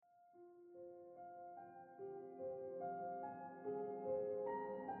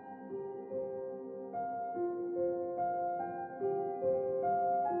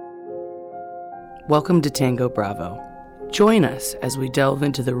Welcome to Tango Bravo. Join us as we delve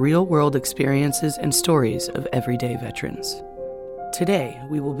into the real-world experiences and stories of everyday veterans. Today,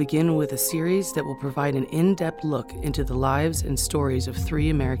 we will begin with a series that will provide an in-depth look into the lives and stories of 3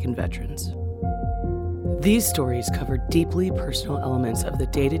 American veterans. These stories cover deeply personal elements of the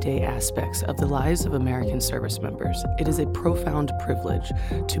day-to-day aspects of the lives of American service members. It is a profound privilege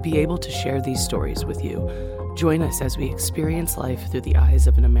to be able to share these stories with you. Join us as we experience life through the eyes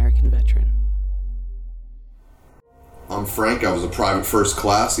of an American veteran. I'm Frank. I was a private first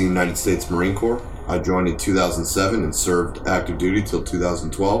class in the United States Marine Corps. I joined in 2007 and served active duty till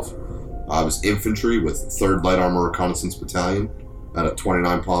 2012. I was infantry with 3rd Light Armor Reconnaissance Battalion out at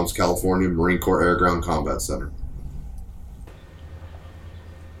 29 Palms, California, Marine Corps Air Ground Combat Center.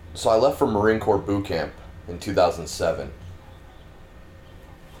 So I left for Marine Corps boot camp in 2007.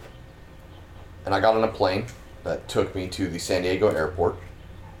 And I got on a plane that took me to the San Diego airport,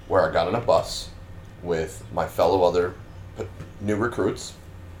 where I got on a bus with my fellow other new recruits.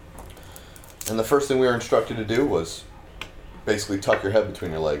 And the first thing we were instructed to do was basically tuck your head between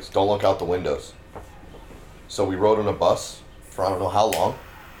your legs. Don't look out the windows. So we rode on a bus for I don't know how long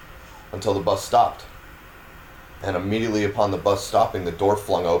until the bus stopped. And immediately upon the bus stopping, the door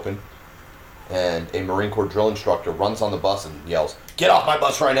flung open and a Marine Corps drill instructor runs on the bus and yells, "Get off my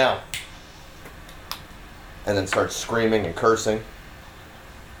bus right now!" And then starts screaming and cursing.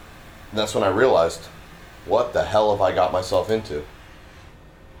 And that's when I realized, what the hell have I got myself into?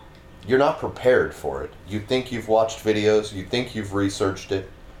 You're not prepared for it. You think you've watched videos, you think you've researched it,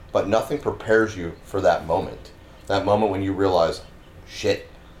 but nothing prepares you for that moment. That moment when you realize, shit,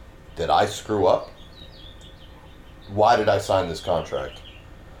 did I screw up? Why did I sign this contract?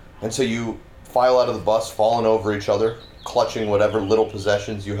 And so you file out of the bus, falling over each other, clutching whatever little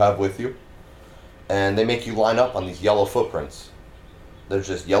possessions you have with you, and they make you line up on these yellow footprints. There's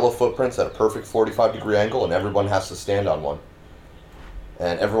just yellow footprints at a perfect 45-degree angle, and everyone has to stand on one.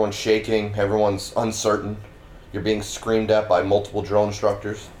 And everyone's shaking, everyone's uncertain. You're being screamed at by multiple drill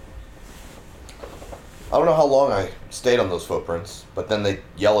instructors. I don't know how long I stayed on those footprints, but then they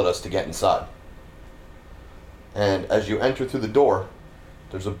yell at us to get inside. And as you enter through the door,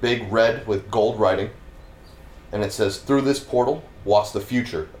 there's a big red with gold writing, and it says, "Through this portal walks the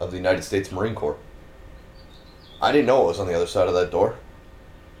future of the United States Marine Corps." I didn't know what was on the other side of that door,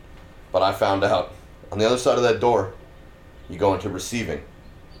 but I found out. On the other side of that door, you go into receiving.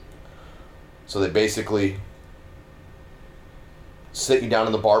 So they basically sit you down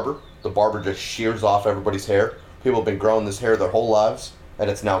in the barber. The barber just shears off everybody's hair. People have been growing this hair their whole lives, and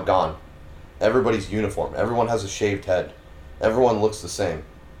it's now gone. Everybody's uniform. Everyone has a shaved head. Everyone looks the same.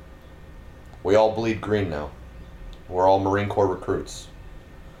 We all bleed green now. We're all Marine Corps recruits.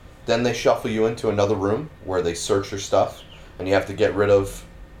 Then they shuffle you into another room where they search your stuff, and you have to get rid of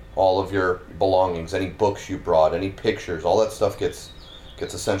all of your belongings, any books you brought, any pictures, all that stuff gets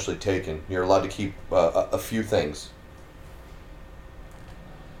essentially taken. You're allowed to keep a few things.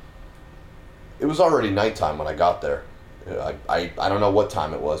 It was already nighttime when I got there. I don't know what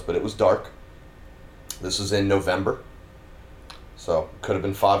time it was, but it was dark. This was in November, so it could have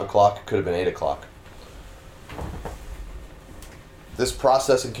been 5 o'clock, it could have been 8 o'clock. This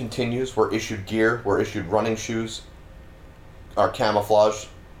processing continues. We're issued gear, we're issued running shoes, our camouflage,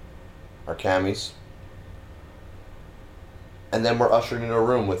 our camis, and then we're ushered into a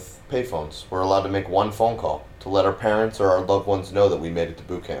room with payphones. We're allowed to make one phone call to let our parents or our loved ones know that we made it to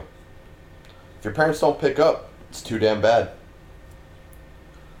boot camp. If your parents don't pick up, it's too damn bad.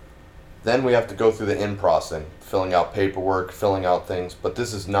 Then we have to go through the in-processing, filling out paperwork, filling out things, but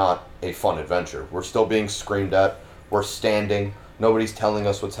this is not a fun adventure. We're still being screamed at, we're standing, nobody's telling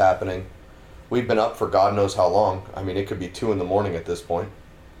us what's happening. We've been up for God knows how long. I mean, it could be 2 in the morning at this point.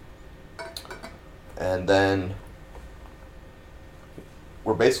 And then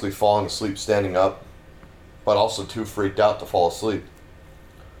we're basically falling asleep standing up, but also too freaked out to fall asleep.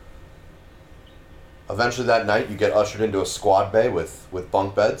 Eventually that night you get ushered into a squad bay with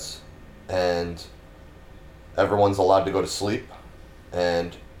bunk beds, and everyone's allowed to go to sleep.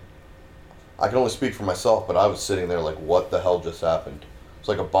 And I can only speak for myself, but I was sitting there like, what the hell just happened? It's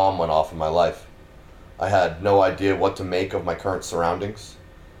like a bomb went off in my life. I had no idea what to make of my current surroundings.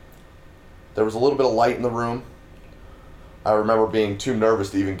 There was a little bit of light in the room. I remember being too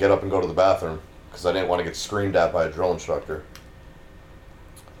nervous to even get up and go to the bathroom because I didn't want to get screamed at by a drill instructor.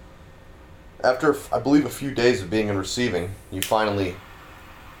 After, I believe, a few days of being in receiving, you finally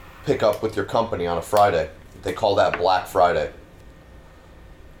pick up with your company on a Friday. They call that Black Friday.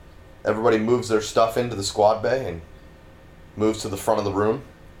 Everybody moves their stuff into the squad bay and moves to the front of the room.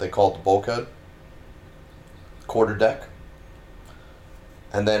 They call it the bulkhead, quarter deck.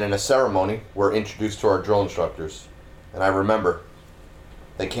 And then in a ceremony, we're introduced to our drill instructors. And I remember,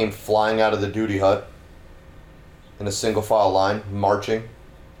 they came flying out of the duty hut in a single file line, marching,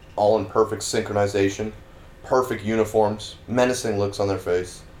 all in perfect synchronization, perfect uniforms, menacing looks on their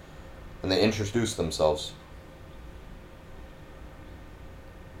face, and they introduced themselves.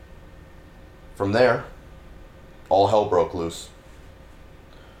 From there, all hell broke loose.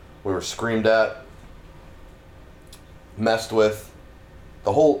 We were screamed at, messed with.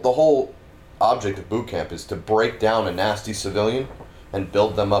 The whole object of boot camp is to break down a nasty civilian and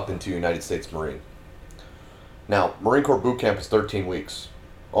build them up into a United States Marine. Now, Marine Corps boot camp is 13 weeks,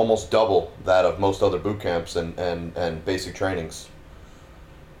 almost double that of most other boot camps and basic trainings.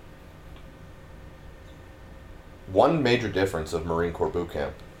 One major difference of Marine Corps boot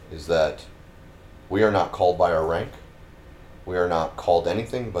camp is that we are not called by our rank. We are not called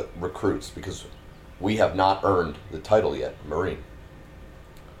anything but recruits because we have not earned the title yet, Marine.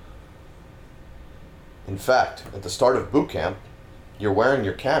 In fact, at the start of boot camp, you're wearing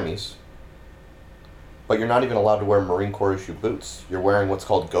your camis, but you're not even allowed to wear Marine Corps issue boots. You're wearing what's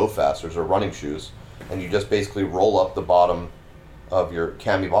called go-fasters or running shoes, and you just basically roll up the bottom of your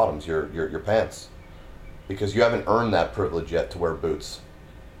cami bottoms, your pants, because you haven't earned that privilege yet to wear boots.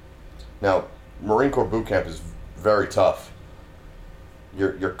 Now, Marine Corps boot camp is very tough.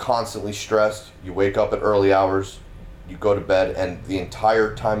 You're constantly stressed. You wake up at early hours, you go to bed, and the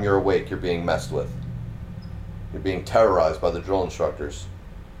entire time you're awake, you're being messed with. You're being terrorized by the drill instructors.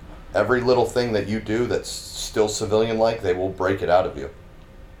 Every little thing that you do that's still civilian-like, they will break it out of you.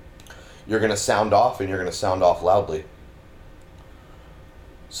 You're going to sound off, and you're going to sound off loudly.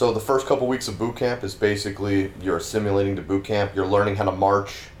 So the first couple weeks of boot camp is basically you're assimilating to boot camp. You're learning how to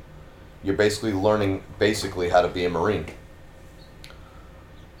march. You're basically learning how to be a Marine.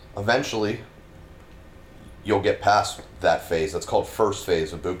 Eventually, you'll get past that phase. That's called first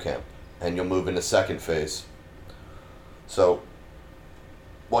phase of boot camp, and you'll move into second phase. So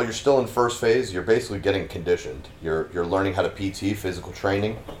while you're still in first phase, you're basically getting conditioned. You're learning how to PT, physical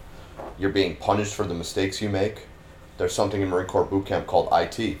training. You're being punished for the mistakes you make. There's something in Marine Corps boot camp called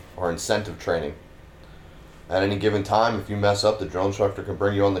IT, or incentive training. At any given time, if you mess up, the drill instructor can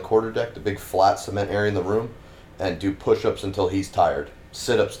bring you on the quarterdeck, the big flat cement area in the room, and do push-ups until he's tired,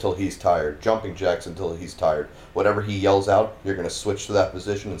 sit-ups till he's tired, jumping jacks until he's tired. Whatever he yells out, you're going to switch to that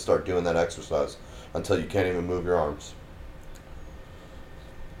position and start doing that exercise until you can't even move your arms.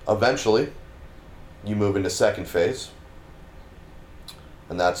 Eventually, you move into second phase,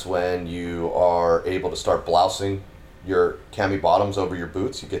 and that's when you are able to start blousing your cami bottoms over your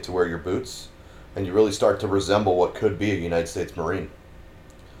boots. You get to wear your boots, and you really start to resemble what could be a United States Marine.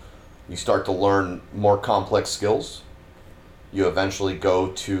 You start to learn more complex skills. You eventually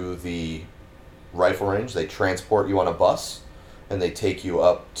go to the rifle range. They transport you on a bus, and they take you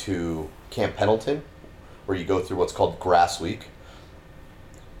up to Camp Pendleton, where you go through what's called Grass Week.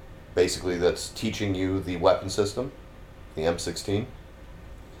 Basically, that's teaching you the weapon system, the M16.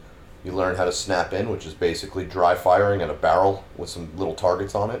 You learn how to snap in, which is basically dry firing at a barrel with some little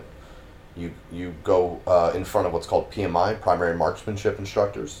targets on it. You go in front of what's called PMI, primary marksmanship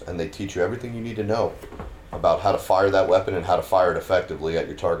instructors, and they teach you everything you need to know about how to fire that weapon and how to fire it effectively at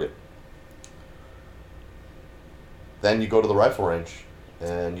your target. Then you go to the rifle range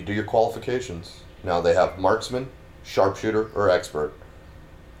and you do your qualifications. Now they have marksman, sharpshooter, or expert.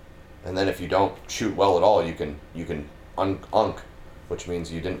 And then if you don't shoot well at all, you can unk, which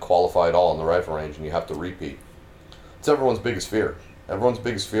means you didn't qualify at all in the rifle range and you have to repeat. It's everyone's biggest fear. Everyone's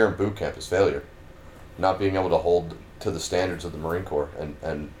biggest fear in boot camp is failure. Not being able to hold to the standards of the Marine Corps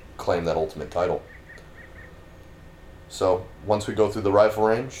and claim that ultimate title. So once we go through the rifle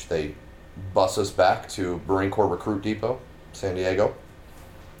range, they bus us back to Marine Corps Recruit Depot, San Diego,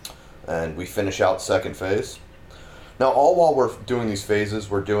 and we finish out second phase. Now, all while we're doing these phases,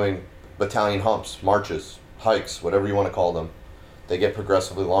 we're doing battalion humps, marches, hikes, whatever you want to call them. They get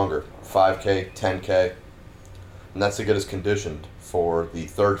progressively longer, 5K, 10K, and that's to get us conditioned for the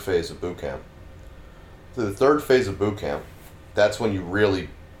third phase of boot camp. So the third phase of boot camp, that's when you really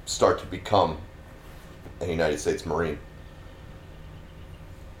start to become a United States Marine.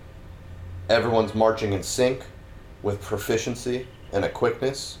 Everyone's marching in sync with proficiency and a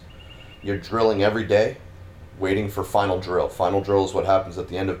quickness. You're drilling every day, waiting for final drill. Final drill is what happens at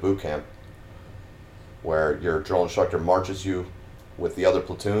the end of boot camp, where your drill instructor marches you with the other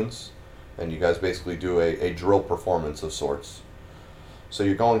platoons, and you guys basically do a drill performance of sorts. So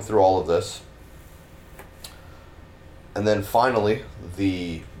you're going through all of this. And then finally,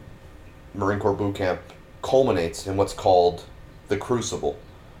 the Marine Corps boot camp culminates in what's called the Crucible.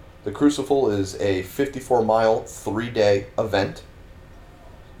 The Crucible is a 54-mile, 3-day event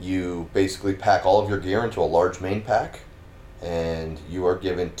You basically pack all of your gear into a large main pack, and you are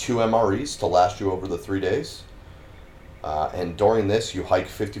given 2 MREs to last you over the 3 days. And during this, you hike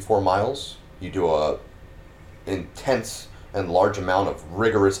 54 miles. You do a intense and large amount of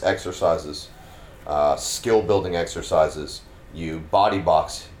rigorous exercises, skill building exercises. You body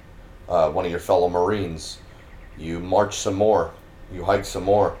box one of your fellow Marines. You march some more. You hike some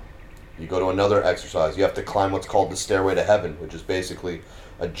more. You go to another exercise. You have to climb what's called the Stairway to Heaven, which is basically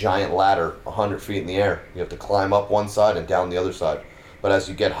a giant ladder 100 feet in the air. You have to climb up one side and down the other side. But as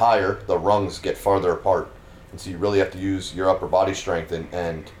you get higher, the rungs get farther apart. And so you really have to use your upper body strength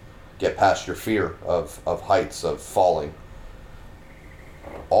and get past your fear of heights, of falling.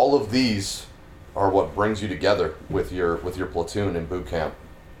 All of these are what brings you together with your platoon in boot camp.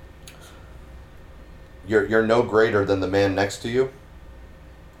 You're no greater than the man next to you,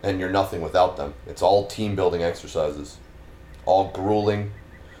 and you're nothing without them. It's all team building exercises, all grueling.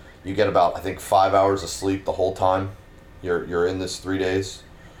 You get about, I think, 5 hours of sleep the whole time you're in this 3 days,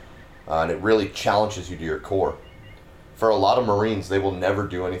 and it really challenges you to your core. For a lot of Marines, they will never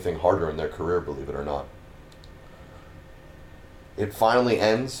do anything harder in their career, believe it or not. It finally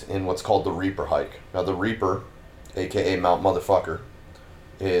ends in what's called the Reaper hike. Now the Reaper, aka Mount Motherfucker,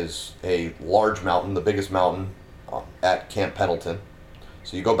 is a large mountain, the biggest mountain at Camp Pendleton.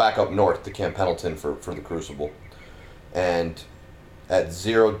 So you go back up north to Camp Pendleton for the Crucible. And at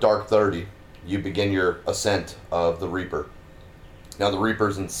 0 dark 30, you begin your ascent of the Reaper. Now the Reaper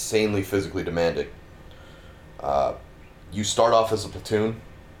is insanely physically demanding. You start off as a platoon.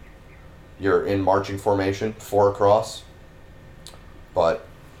 You're in marching formation, 4 across. But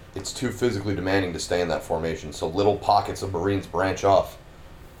it's too physically demanding to stay in that formation, so little pockets of Marines branch off.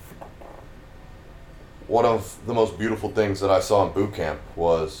 One of the most beautiful things that I saw in boot camp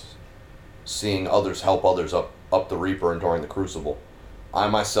was seeing others help others up the Reaper and during the Crucible. I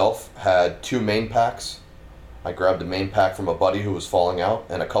myself had 2 main packs. I grabbed a main pack from a buddy who was falling out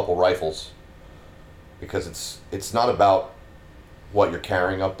and a couple rifles, because it's not about what you're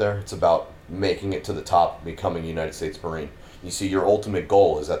carrying up there, it's about making it to the top, becoming a United States Marine. You see, your ultimate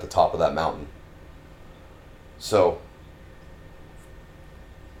goal is at the top of that mountain. So,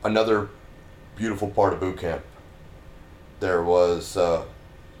 another beautiful part of boot camp. There was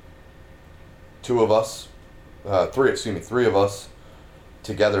 3 of us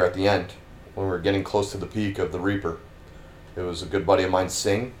together at the end when we were getting close to the peak of the Reaper. It was a good buddy of mine,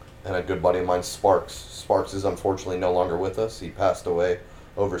 Singh, and a good buddy of mine, Sparks. Sparks is unfortunately no longer with us. He passed away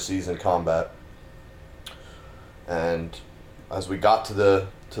overseas in combat. And as we got to the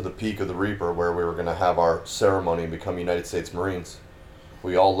peak of the Reaper, where we were going to have our ceremony and become United States Marines,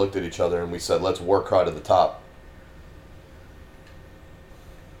 we all looked at each other and we said, let's war cry to the top.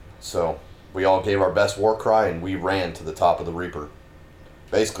 So we all gave our best war cry and we ran to the top of the Reaper.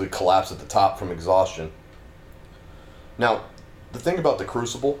 Basically collapsed at the top from exhaustion. Now, the thing about the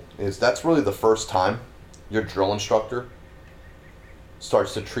Crucible is that's really the first time your drill instructor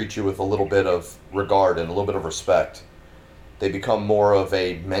starts to treat you with a little bit of regard and a little bit of respect. They become more of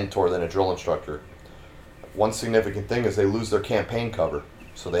a mentor than a drill instructor. One significant thing is they lose their campaign cover.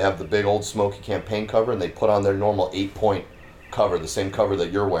 So they have the big old smoky campaign cover and they put on their normal 8-point cover, the same cover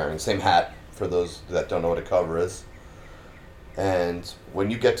that you're wearing, same hat for those that don't know what a cover is. And when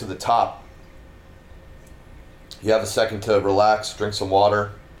you get to the top, you have a second to relax, drink some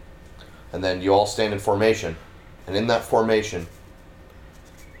water, and then you all stand in formation. And in that formation,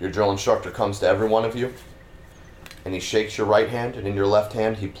 your drill instructor comes to every one of you, and he shakes your right hand, and in your left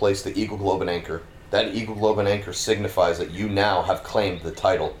hand, he placed the Eagle Globe and Anchor. That Eagle Globe and Anchor signifies that you now have claimed the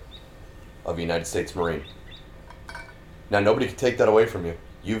title of United States Marine. Now, nobody can take that away from you.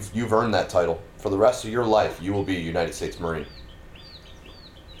 You've earned that title. For the rest of your life, you will be a United States Marine.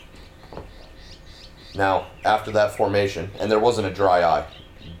 Now, after that formation, and there wasn't a dry eye,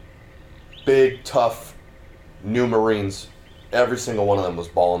 big, tough, new Marines, every single one of them was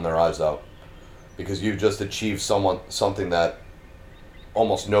bawling their eyes out, because you've just achieved something that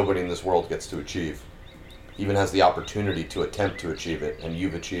almost nobody in this world gets to achieve, even has the opportunity to attempt to achieve it, and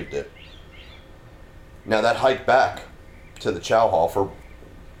you've achieved it. Now, that hike back to the chow hall for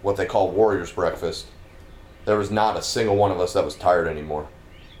what they call Warriors Breakfast, there was not a single one of us that was tired anymore,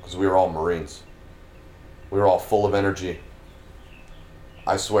 because we were all Marines. We were all full of energy.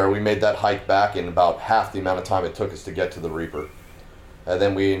 I swear, we made that hike back in about half the amount of time it took us to get to the Reaper. And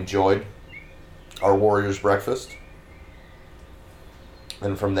then we enjoyed our Warriors Breakfast.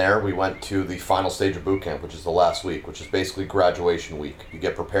 And from there, we went to the final stage of boot camp, which is the last week, which is basically graduation week. You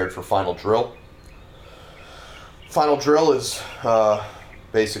get prepared for final drill. Final drill is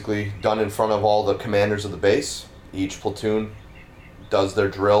basically done in front of all the commanders of the base. Each platoon does their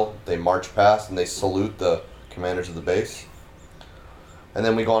drill. They march past and they salute the commanders of the base. And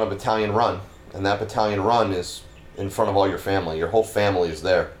then we go on a battalion run. And that battalion run is in front of all your family. Your whole family is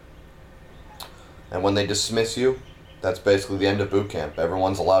there. And when they dismiss you, that's basically the end of boot camp.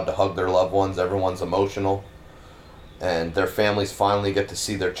 Everyone's allowed to hug their loved ones. Everyone's emotional. And their families finally get to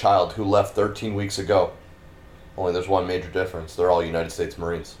see their child who left 13 weeks ago. Only there's one major difference. They're all United States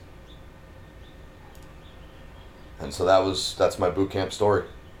Marines. And so that's my boot camp story.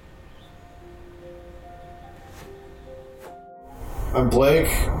 I'm Blake.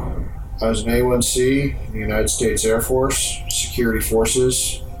 I was an A1C in the United States Air Force, Security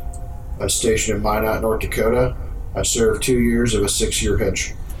Forces. I was stationed in Minot, North Dakota. I served 2 years of a 6-year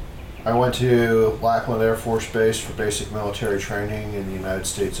hitch. I went to Lackland Air Force Base for basic military training in the United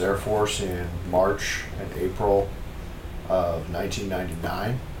States Air Force in March and April of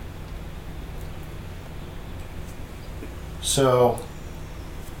 1999. So,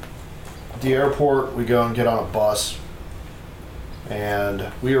 at the airport, we go and get on a bus,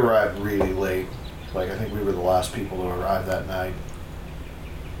 and we arrived really late. Like, I think we were the last people to arrive that night.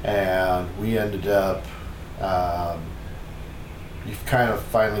 And we ended up, you kind of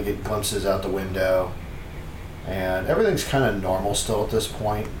finally get glimpses out the window, and everything's kind of normal still at this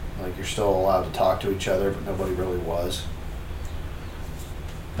point. Like, you're still allowed to talk to each other, but nobody really was.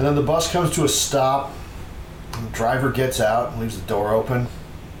 And then the bus comes to a stop, and the driver gets out and leaves the door open,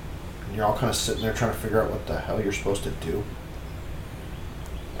 and you're all kind of sitting there trying to figure out what the hell you're supposed to do.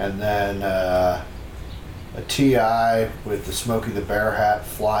 And then a TI with the Smokey the Bear hat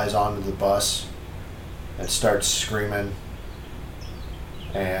flies onto the bus and starts screaming.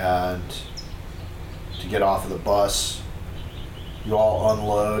 And to get off of the bus, you all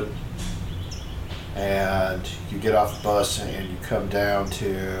unload, and you get off the bus and you come down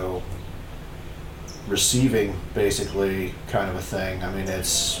to receiving, basically, kind of a thing. I mean, I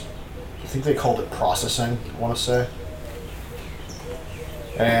think they called it processing, I want to say.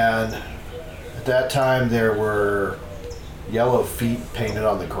 And at that time, there were yellow feet painted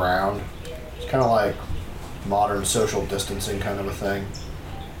on the ground. It's kind of like modern social distancing kind of a thing.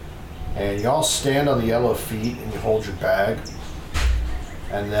 And you all stand on the yellow feet and you hold your bag.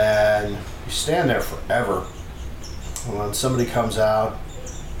 And then you stand there forever. And when somebody comes out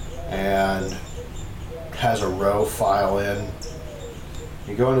and has a row file in,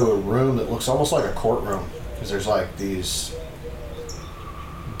 you go into a room that looks almost like a courtroom, because there's like these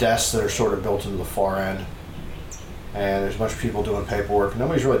desks that are sort of built into the far end, and there's a bunch of people doing paperwork.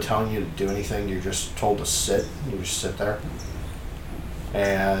 Nobody's really telling you to do anything. You're just told to sit. You just sit there,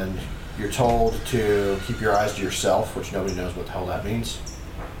 and you're told to keep your eyes to yourself, which nobody knows what the hell that means.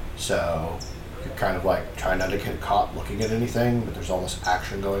 So you're kind of like trying not to get caught looking at anything, but there's all this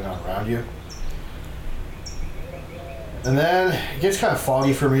action going on around you. And then it gets kind of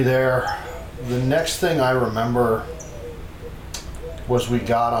foggy for me there. The next thing I remember was we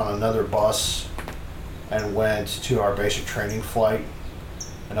got on another bus and went to our basic training flight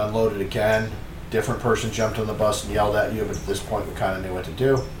and unloaded again. Different person jumped on the bus and yelled at you, but at this point we kind of knew what to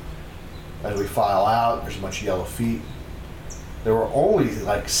do. As we file out, there's a bunch of yellow feet. There were only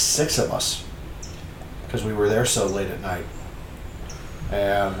like 6 of us because we were there so late at night.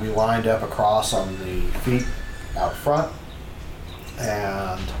 And we lined up across on the feet out front,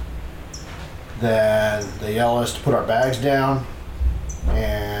 and then they yelled at us to put our bags down,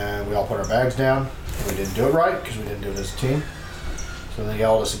 and we all put our bags down. And we didn't do it right because we didn't do it as a team. So they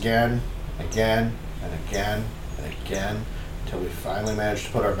yelled at us again, again, and again, and again, until we finally managed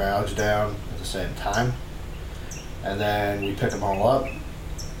to put our bags down at the same time. And then we pick them all up,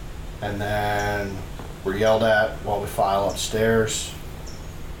 and then we're yelled at while we file upstairs.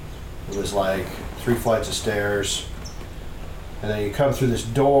 It was like 3 flights of stairs, and then you come through this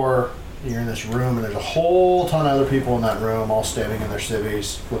door, you're in this room, and there's a whole ton of other people in that room, all standing in their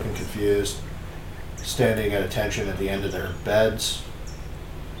civvies, looking confused, standing at attention at the end of their beds.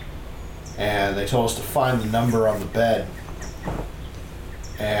 And they told us to find the number on the bed.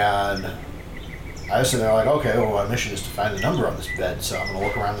 And I was sitting there like, okay, well, my mission is to find the number on this bed, so I'm going to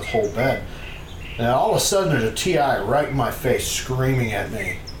look around this whole bed. And then all of a sudden, there's a TI right in my face screaming at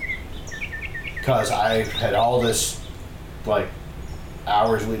me, because I had all this, like,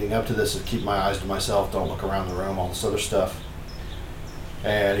 hours leading up to this to keep my eyes to myself, don't look around the room, all this other stuff.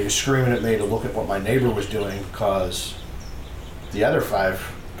 And he was screaming at me to look at what my neighbor was doing, because the other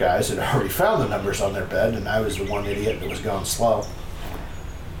 5 guys had already found the numbers on their bed, and I was the one idiot that was going slow.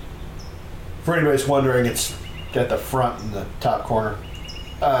 For anybody's wondering, it's at the front in the top corner.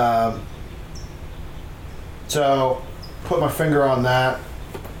 So, put my finger on that,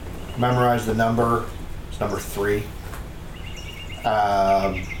 memorized the number. It's number 3.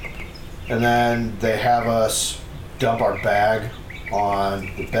 And then they have us dump our bag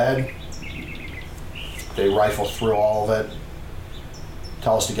on the bed. They rifle through all of it,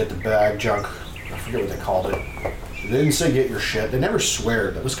 tell us to get the bag junk. I forget what they called it. They didn't say get your shit. They never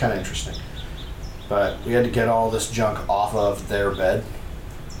swear. That was kind of interesting. But we had to get all this junk off of their bed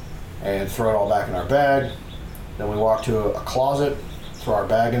and throw it all back in our bag. Then we walk to a closet, throw our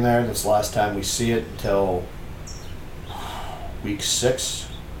bag in there. That's the last time we see it until week 6.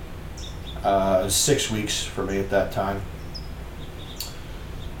 6 weeks for me at that time.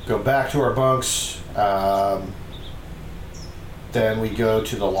 Go back to our bunks. Then we go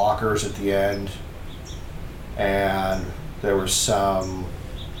to the lockers at the end, and there was some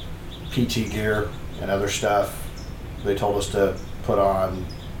PT gear and other stuff. They told us to put on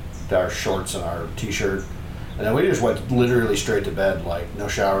our shorts and our t-shirt, and then we just went literally straight to bed, like no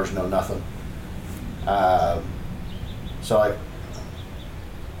showers, no nothing. So I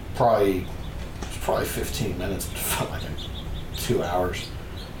probably 15 minutes, but it felt like 2 hours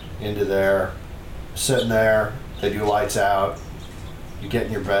into there, sitting there. They do lights out. You get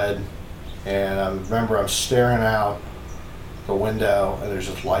in your bed, and I remember I'm staring out the window, and there's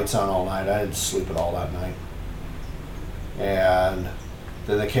just lights on all night. I didn't sleep at all that night. And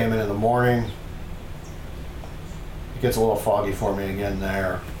then they came in the morning. It gets a little foggy for me again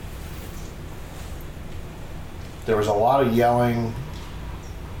there. There was a lot of yelling.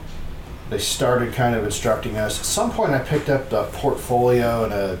 They started kind of instructing us. At some point I picked up the portfolio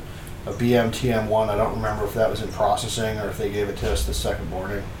and a BMTM1. I don't remember if that was in processing or if they gave it to us the second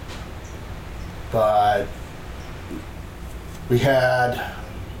morning. But we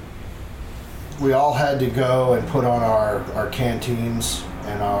all had to go and put on our canteens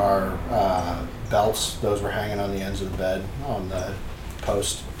and our belts. Those were hanging on the ends of the bed on the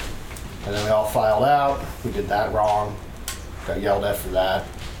post. And then we all filed out. We did that wrong. Got yelled at for that.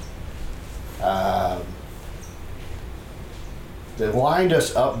 They lined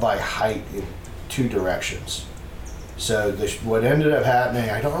us up by height in 2 directions. So what ended up happening,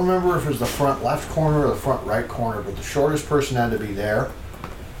 I don't remember if it was the front left corner or the front right corner, but the shortest person had to be there.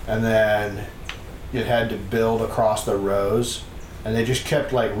 And then it had to build across the rows. And they just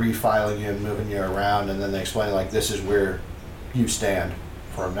kept like refiling you and moving you around. And then they explained like, this is where you stand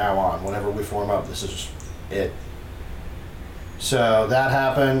from now on. Whenever we form up, this is it. So that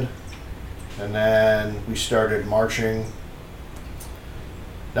happened. And then we started marching.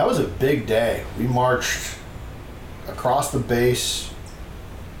 That was a big day. We marched across the base.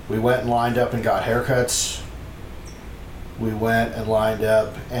 We went and lined up and got haircuts. We went and lined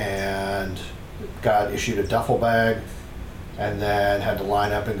up and got issued a duffel bag, and then had to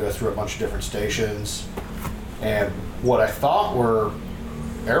line up and go through a bunch of different stations. And what I thought were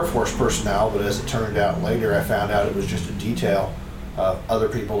Air Force personnel, but as it turned out later, I found out it was just a detail of other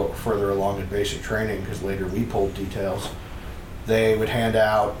people that were further along in basic training, because later we pulled details. They would hand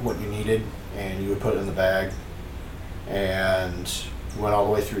out what you needed, and you would put it in the bag, and went all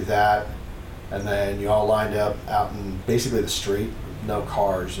the way through that. And then you all lined up out in basically the street, no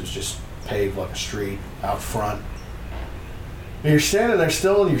cars. It's just paved like a street out front. And you're standing there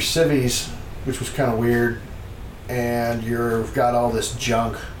still in your civvies, which was kind of weird, and you've got all this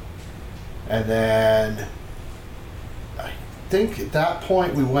junk. And then I think at that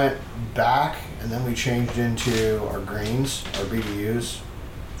point we went back, and then we changed into our greens, our BDUs.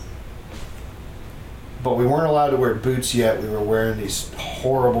 But we weren't allowed to wear boots yet. We were wearing these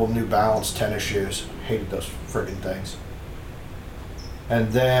horrible New Balance tennis shoes. Hated those friggin' things.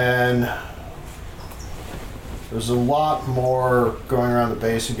 And then there was a lot more going around the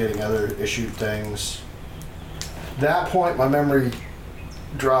base and getting other issued things. At that point, my memory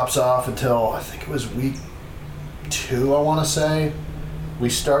drops off until I think it was week 2, I want to say. We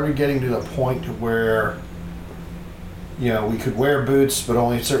started getting to the point where, we could wear boots, but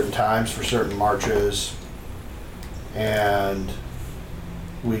only at certain times for certain marches. And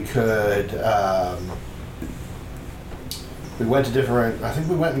we could, we went to different, I think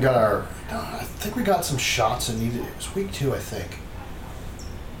we went and got we got some shots and needed, it was week 2, I think.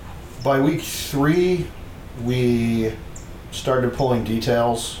 By week 3, we started pulling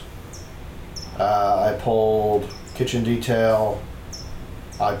details. I pulled kitchen detail.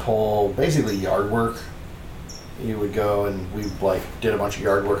 I pulled basically yard work. You would go and we did a bunch of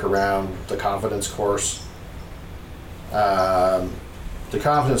yard work around the confidence course. The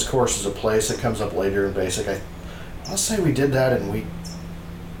confidence course is a place that comes up later in basic. I want to say we did that in week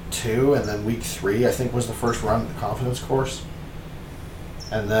 2, and then week 3 I think was the first run of the confidence course.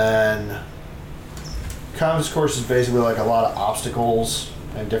 And then confidence course is basically like a lot of obstacles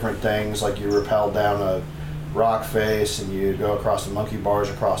and different things, like you rappel down rock face, and you go across the monkey bars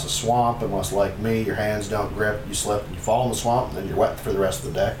across the swamp. Unless, like me, your hands don't grip, you slip, and you fall in the swamp, and then you're wet for the rest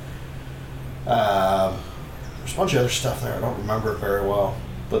of the day. There's a bunch of other stuff there. I don't remember it very well,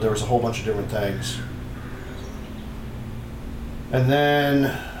 but there was a whole bunch of different things. And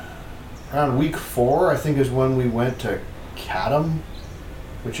then around week 4, I think, is when we went to CATM,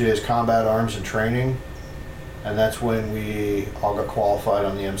 which is Combat Arms and Training, and that's when we all got qualified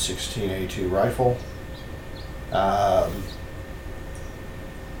on the M16A2 rifle. The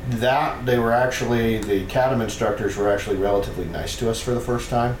CATM instructors were actually relatively nice to us for the first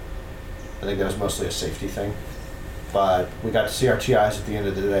time. I think that was mostly a safety thing. But we got to see our TIs at the end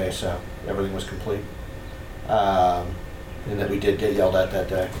of the day, so everything was complete. And that we did get yelled at that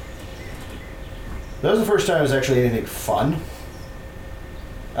day. That was the first time it was actually anything fun.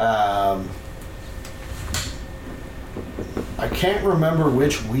 I can't remember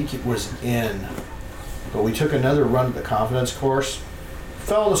which week it was in, but we took another run at the confidence course.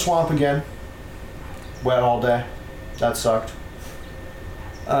 Fell in the swamp again. Wet all day. That sucked.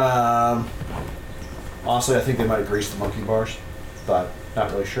 Honestly, I think they might have greased the monkey bars, but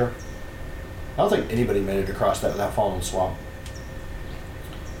not really sure. I don't think anybody made it across that without falling in the swamp.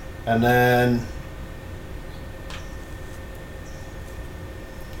 And then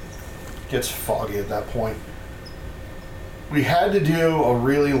it gets foggy at that point. We had to do a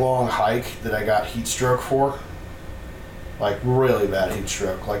really long hike that I got heat stroke for. Like, really bad heat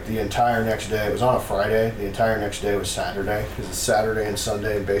stroke. Like, the entire next day, it was on a Friday, the entire next day was Saturday, because it's Saturday and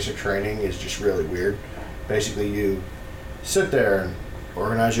Sunday in basic training is just really weird. Basically, you sit there and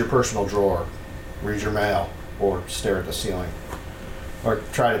organize your personal drawer, read your mail, or stare at the ceiling, or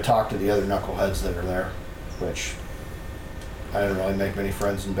try to talk to the other knuckleheads that are there, which I didn't really make many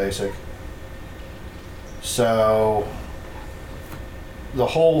friends in basic. So the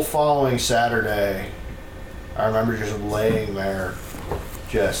whole following Saturday, I remember just laying there,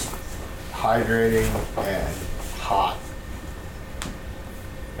 just hydrating and hot.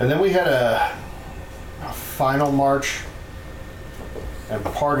 And then we had a final march, and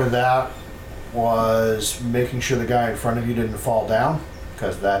part of that was making sure the guy in front of you didn't fall down,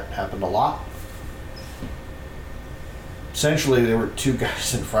 because that happened a lot. Essentially, there were 2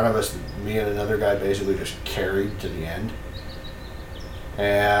 guys in front of us that me and another guy basically just carried to the end.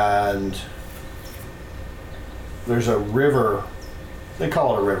 And there's a river, they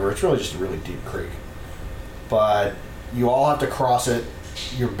call it a river, it's really just a really deep creek. But you all have to cross it,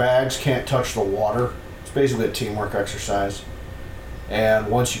 your bags can't touch the water. It's basically a teamwork exercise. And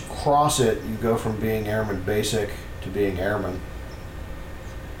once you cross it, you go from being airman basic to being airman.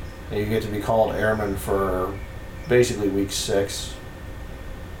 And you get to be called airman for basically week 6.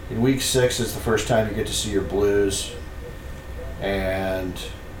 In week 6 is the first time you get to see your blues. And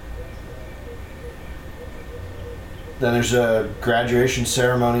then there's a graduation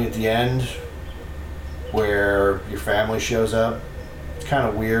ceremony at the end where your family shows up. It's kind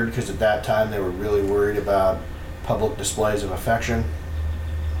of weird because at that time they were really worried about public displays of affection,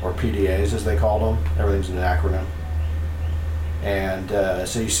 or PDAs as they called them. Everything's an acronym. And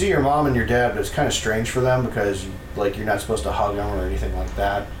so you see your mom and your dad, but it's kind of strange for them because like you're not supposed to hug them or anything like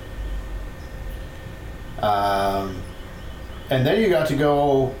that. And then you got to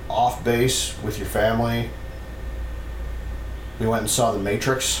go off base with your family. We went and saw The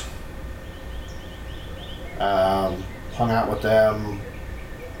Matrix. Hung out with them.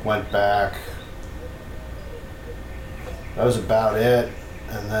 Went back. That was about it.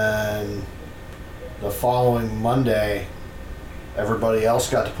 And then the following Monday, everybody else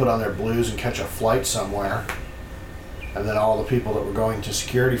got to put on their blues and catch a flight somewhere. And then all the people that were going to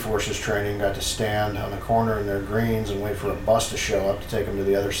security forces training got to stand on the corner in their greens and wait for a bus to show up to take them to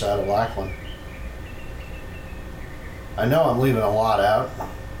the other side of Lackland. I know I'm leaving a lot out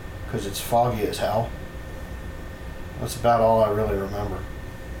because it's foggy as hell. That's about all I really remember.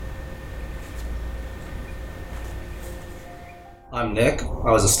 I'm Nick.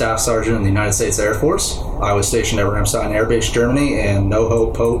 I was a staff sergeant in the United States Air Force. I was stationed at Ramstein Air Base, Germany, and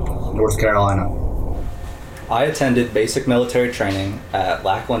NoHo Pope, North Carolina. I attended basic military training at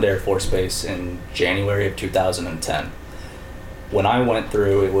Lackland Air Force Base in January of 2010. When I went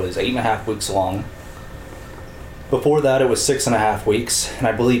through, it was 8.5 weeks long. Before that, it was 6.5 weeks, and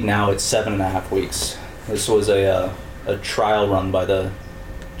I believe now it's 7.5 weeks. This was a trial run by the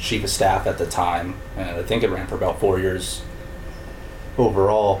chief of staff at the time, and I think it ran for about 4 years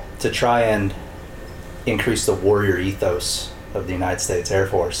overall, to try and increase the warrior ethos of the United States Air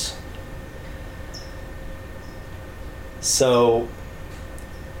Force. So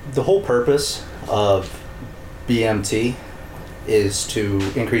the whole purpose of BMT is to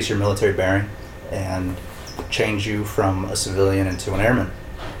increase your military bearing and change you from a civilian into an airman.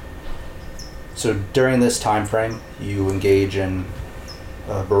 So during this time frame, you engage in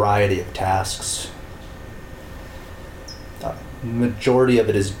a variety of tasks. Majority of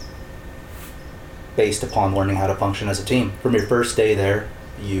it is based upon learning how to function as a team. From your first day there,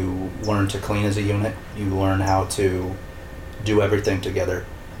 you learn to clean as a unit. You learn how to do everything together.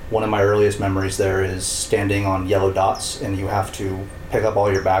 One of my earliest memories there is standing on yellow dots, and you have to pick up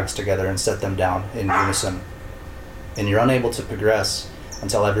all your bags together and set them down in unison. And you're unable to progress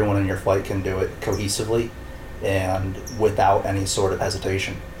until everyone in your flight can do it cohesively and without any sort of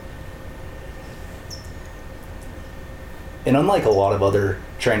hesitation. And unlike a lot of other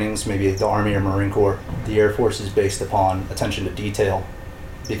trainings, maybe the Army or Marine Corps, the Air Force is based upon attention to detail,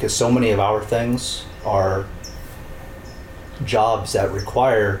 because so many of our things are jobs that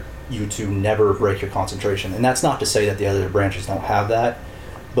require you to never break your concentration. And that's not to say that the other branches don't have that,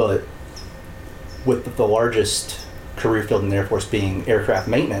 but with the largest career field in the Air Force being aircraft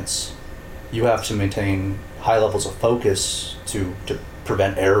maintenance, you have to maintain high levels of focus to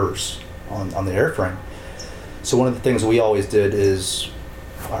prevent errors on the airframe. So one of the things we always did is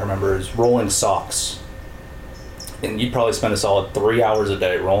rolling socks. And you'd probably spend a solid 3 hours a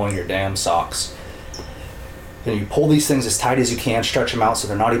day rolling your damn socks. And you pull these things as tight as you can, stretch them out so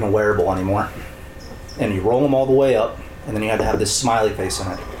they're not even wearable anymore. And you roll them all the way up, and then you have to have this smiley face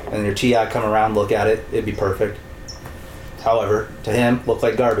in it. And then your TI come around, look at it, it'd be perfect. However, to him, look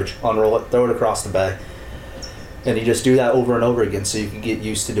like garbage. Unroll it, throw it across the bay. And you just do that over and over again so you can get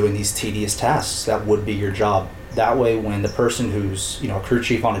used to doing these tedious tasks that would be your job. That way, when the person who's, a crew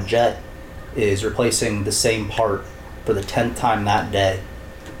chief on a jet is replacing the same part for the 10th time that day,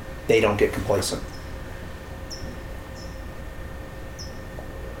 they don't get complacent.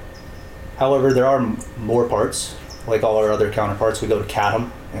 However, there are more parts. Like all our other counterparts, we go to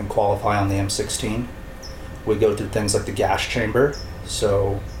CADM and qualify on the M16. We go through things like the gas chamber,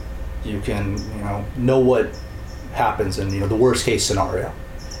 so you can, know what happens in, the worst case scenario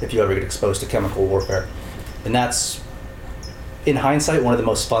if you ever get exposed to chemical warfare. And that's, in hindsight, one of the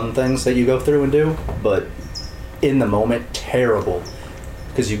most fun things that you go through and do, but in the moment, terrible.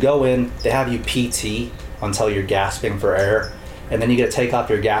 Because you go in, they have you PT until you're gasping for air, and then you get to take off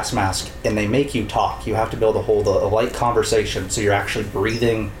your gas mask, and they make you talk. You have to be able to hold a light conversation, so you're actually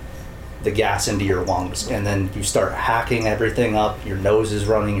breathing the gas into your lungs, and then you start hacking everything up. Your nose is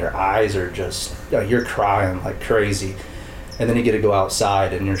running, your eyes are just, you're crying like crazy. And then you get to go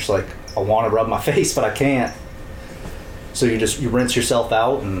outside, and you're just like, I want to rub my face, but I can't. So you rinse yourself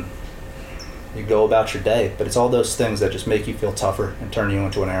out, and you go about your day. But it's all those things that just make you feel tougher and turn you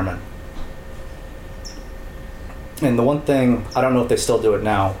into an airman. And the one thing, I don't know if they still do it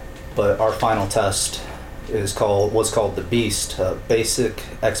now, but our final test was called the BEAST, Basic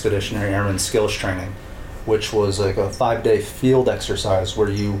Expeditionary Airman Skills Training, which was like a 5-day field exercise where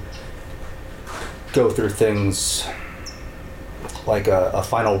you go through things like a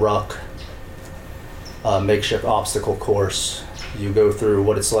final ruck, a makeshift obstacle course. You go through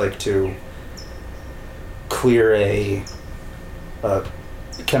what it's like to clear a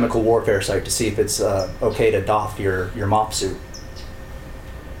chemical warfare site to see if it's okay to doff your MOP suit.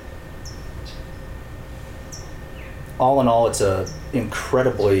 All in all, it's a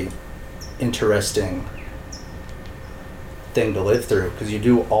incredibly interesting thing to live through, because you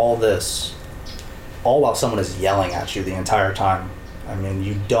do all this all while someone is yelling at you the entire time. I mean,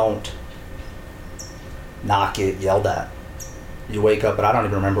 you don't not get yelled at. You wake up, and I don't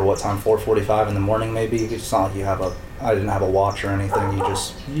even remember what time, 4:45 in the morning maybe. It's not like I didn't have a watch or anything.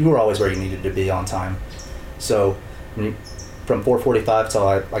 You were always where you needed to be on time. So from 4:45 till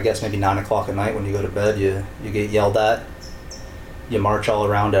I guess maybe 9 o'clock at night when you go to bed, you get yelled at. You march all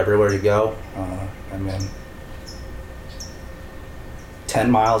around everywhere you go. 10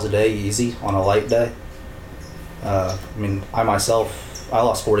 miles a day easy on a light day. I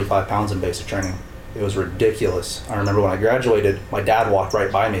lost 45 pounds in basic training. It was ridiculous. I remember when I graduated, my dad walked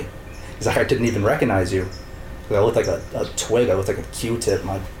right by me. He's like, I didn't even recognize you. I looked like a twig. I looked like a Q-tip,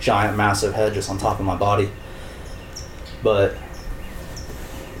 my giant, massive head just on top of my body. But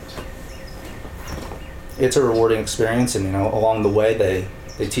it's a rewarding experience, and along the way they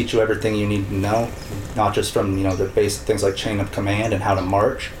teach you everything you need to know, not just from the basic things like chain of command and how to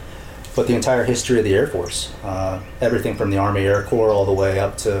march, but the entire history of the Air Force, everything from the Army Air Corps all the way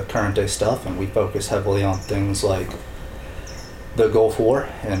up to current day stuff. And we focus heavily on things like the Gulf War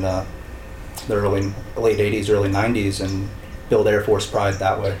and the late 80s, early 90s, and build Air Force pride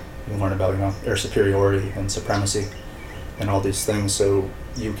that way. You learn about air superiority and supremacy and all these things, so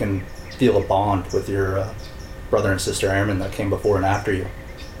you can feel a bond with your brother and sister airmen that came before and after you.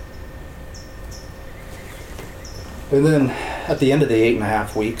 And then at the end of the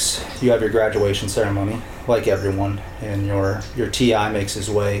 8.5 weeks, you have your graduation ceremony, like everyone, and your TI makes his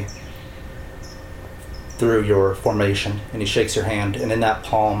way through your formation, and he shakes your hand, and in that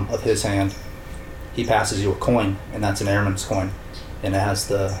palm of his hand, he passes you a coin, and that's an airman's coin, and it has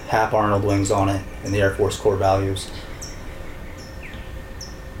the Hap Arnold wings on it and the Air Force core values.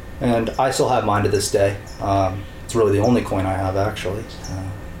 And I still have mine to this day. It's really the only coin I have, actually.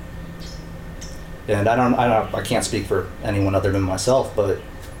 And I can't speak for anyone other than myself, but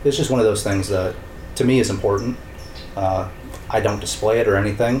it's just one of those things that to me is important. I don't display it or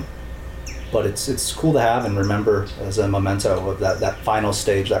anything, but it's cool to have and remember as a memento of that final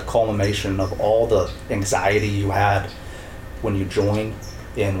stage, that culmination of all the anxiety you had when you joined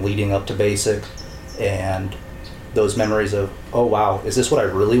and leading up to basic, and those memories of, oh wow, is this what I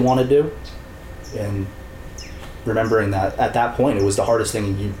really want to do? And remembering that at that point it was the hardest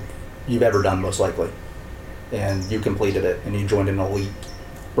thing you've ever done, most likely, and you completed it, and you joined an elite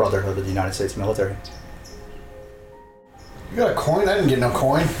brotherhood of the United States military. You got a coin? I didn't get no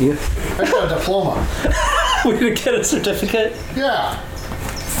coin. Yeah. I got a diploma. We're gonna get a certificate. Yeah.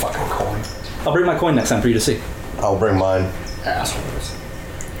 Fucking coin. I'll bring my coin next time for you to see. I'll bring mine. Assholes.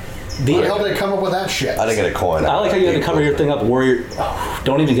 Why the hell did they come up with that shit? I didn't get a coin. I like how you had to cover your thing up. Warrior. Oh,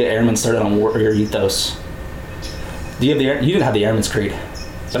 don't even get airmen started on warrior ethos. You didn't have the Airman's Creed,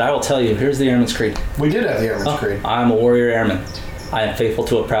 but I will tell you. Here's the Airman's Creed. We did have the Airman's Creed. I'm a warrior airman. I am faithful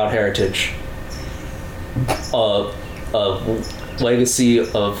to a proud heritage. A legacy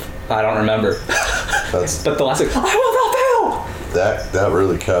of I don't remember. But the last thing, I will not fail. That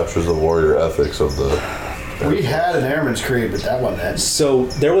really captures the warrior ethics of the. We had an Airman's Creed, but that wasn't it. So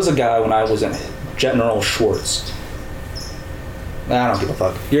there was a guy when I was in General Schwartz. I don't give a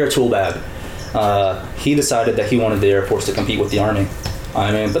fuck. You're a tool bag. He decided that he wanted the Air Force to compete with the Army.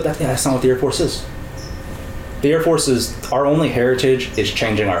 I mean, but that's not what the Air Force is. The Air Force is, our only heritage is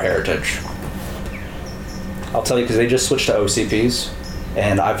changing our heritage. I'll tell you, because they just switched to OCPs,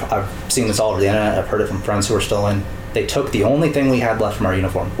 and I've seen this all over the internet. I've heard it from friends who are still in. They took the only thing we had left from our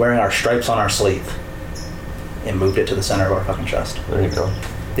uniform, wearing our stripes on our sleeve, and moved it to the center of our fucking chest. There you go.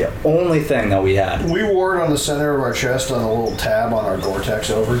 The only thing that we had. We wore it on the center of our chest on a little tab on our Gore-Tex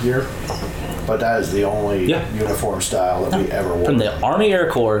overgear, but that is the only uniform style that we ever wore. From the Army Air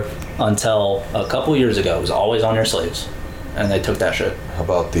Corps until a couple years ago, it was always on your sleeves. And they took that shit. How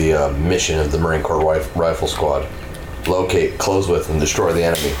about the mission of the Marine Corps Rifle Squad? Locate, close with, and destroy the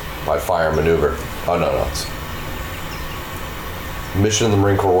enemy by fire and maneuver. Oh, no. It's mission of the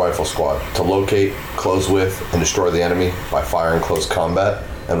Marine Corps Rifle Squad. To locate, close with, and destroy the enemy by fire and close combat,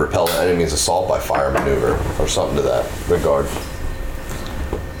 and repel the enemy's assault by fire and maneuver, or something to that regard.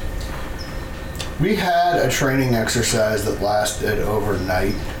 We had a training exercise that lasted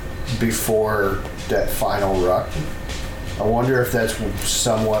overnight before that final ruck. I wonder if that's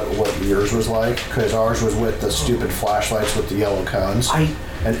somewhat what yours was like, because ours was with the stupid flashlights with the yellow cones.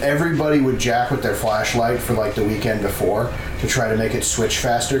 And everybody would jack with their flashlight for like the weekend before to try to make it switch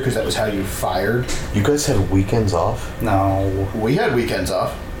faster, because that was how you fired. You guys had weekends off? No. We had weekends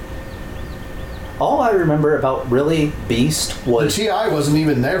off. All I remember about really Beast was... The TI wasn't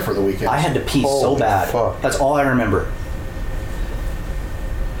even there for the weekend. I had to pee so bad. Fuck. That's all I remember.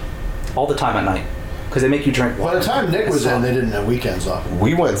 All the time at night. Because they make you drink water. By the time Nick was in, they didn't have weekends off.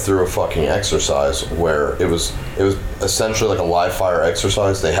 We went through a fucking exercise where it was essentially like a live fire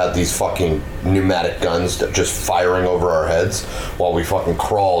exercise. They had these fucking pneumatic guns that just firing over our heads while we fucking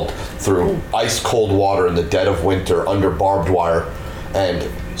crawled through ice cold water in the dead of winter under barbed wire. And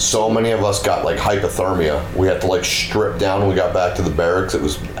so many of us got like hypothermia. We had to like strip down when we got back to the barracks. It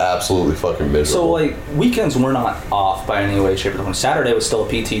was absolutely fucking miserable. So like weekends were not off by any way, shape, or form. Saturday was still a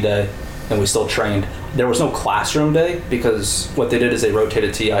PT day, and we still trained. There was no classroom day, because what they did is they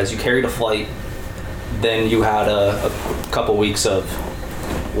rotated TIs. You carried a flight, then you had a couple weeks of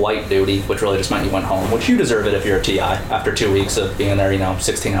light duty, which really just meant you went home, which you deserve it if you're a TI after 2 weeks of being there,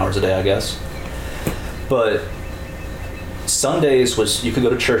 16 hours a day, I guess. But Sundays was, you could go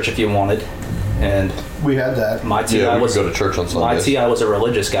to church if you wanted, and we had that. My TI we could go to church on Sundays. My TI was a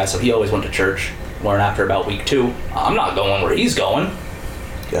religious guy, so he always went to church. Learn after about week 2, I'm not going where he's going.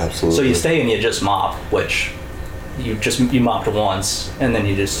 Yeah, absolutely. So you stay and you just mop, which you mopped once, and then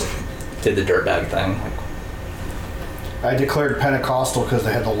you just did the dirtbag thing. I declared Pentecostal because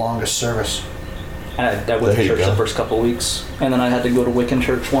they had the longest service. And I went to church the first couple of weeks, and then I had to go to Wiccan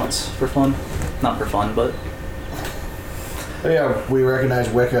church once for fun. Not for fun, but... Yeah, we recognize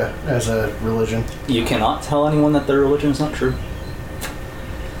Wicca as a religion. You cannot tell anyone that their religion is not true.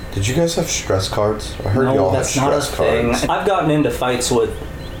 Did you guys have stress cards? I heard y'all had stress cards. Thing. I've gotten into fights with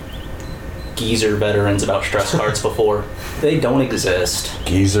geezer veterans about stress cards before. They don't exist.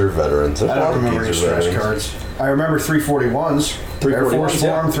 Geezer veterans. I don't remember any stress cards. I remember 341s. Air Force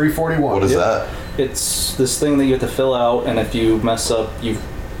Form 341. What is that? It's this thing that you have to fill out, and if you mess up, you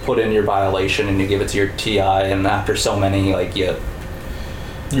put in your violation and you give it to your TI, and after so many, like,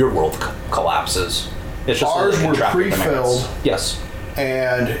 your world collapses. It's just ours were pre-filled. Yes.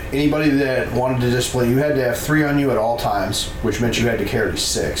 And anybody that wanted to display, you had to have 3 on you at all times, which meant you had to carry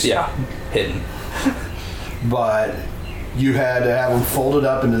 6. Yeah, hidden. But you had to have them folded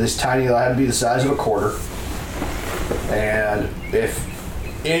up into this tiny, it had to be the size of a quarter. And if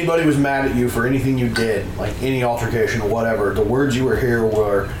anybody was mad at you for anything you did, like any altercation or whatever, the words you would hear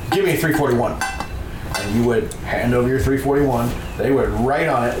were, "Give me a 341." And you would hand over your 341. They would write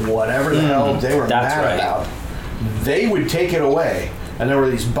on it whatever the hell they were mad about. They would take it away. And there were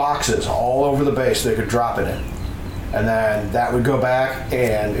these boxes all over the base they could drop it in. And then that would go back,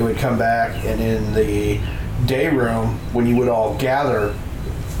 and it would come back, and in the day room, when you would all gather,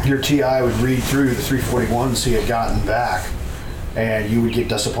 your TI would read through the 341s he had gotten back, and you would get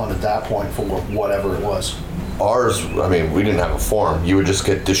disciplined at that point for whatever it was. Ours, I mean, we didn't have a form. You would just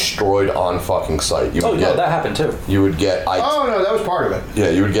get destroyed on fucking site. No, that happened too. You would get Oh, no, that was part of it. Yeah,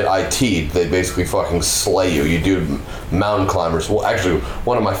 you would get IT'd. They'd basically fucking slay you. You do mountain climbers. Well, actually,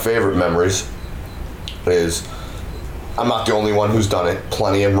 one of my favorite memories is, I'm not the only one who's done it.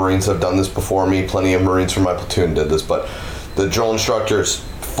 Plenty of Marines have done this before me. Plenty of Marines from my platoon did this, but the drill instructors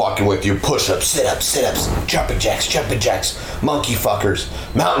fucking with you, push-ups, sit-ups, jumping jacks, monkey fuckers,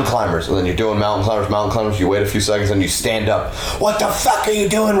 mountain climbers. And then you're doing mountain climbers, you wait a few seconds and you stand up. "What the fuck are you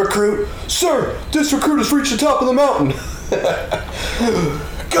doing, recruit?" "Sir, this recruit has reached the top of the mountain."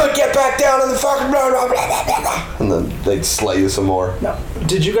 "Good, get back down in the fucking blah, blah, blah, blah, blah." And then they'd slay you some more. Now,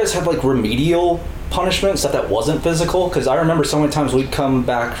 did you guys have like remedial punishment, stuff that wasn't physical? Because I remember so many times we'd come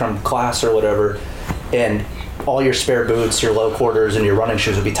back from class or whatever, and all your spare boots, your low quarters, and your running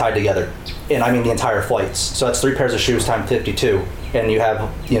shoes would be tied together. And I mean the entire flights. So that's 3 pairs of shoes times 52. And you have,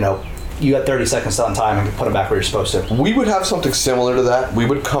 you got 30 seconds on time and put them back where you're supposed to. We would have something similar to that. We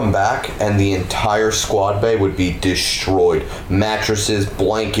would come back and the entire squad bay would be destroyed. Mattresses,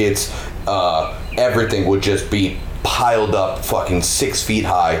 blankets, everything would just be piled up fucking 6 feet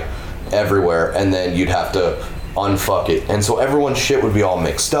high everywhere. And then you'd have to unfuck it. And so everyone's shit would be all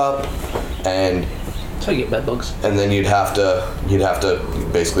mixed up, and that's how you get bed bugs. And then you'd have to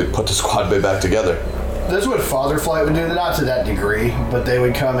basically put the squad bay back together. That's what Father Flight would do, not to that degree, but they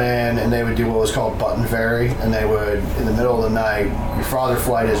would come in and they would do what was called button ferry, and they would, in the middle of the night, your Father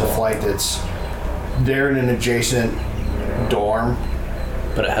Flight is a flight that's there in an adjacent dorm.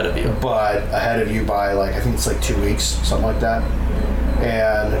 But ahead of you. But ahead of you by, I think it's 2 weeks, something like that.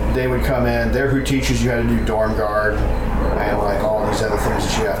 And they would come in, they're who teaches you how to do dorm guard and all these other things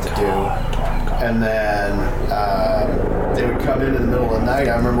that you have to do. And then they would come in the middle of the night.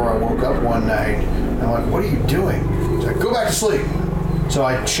 I remember I woke up one night and I'm like, "What are you doing?" He's like, "Go back to sleep." So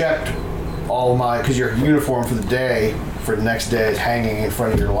I checked all because your uniform for the day, for the next day, is hanging in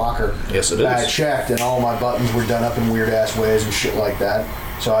front of your locker. Yes, it is. I checked and all my buttons were done up in weird ass ways and shit like that.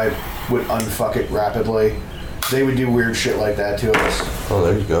 So I would unfuck it rapidly. They would do weird shit like that to us. Oh,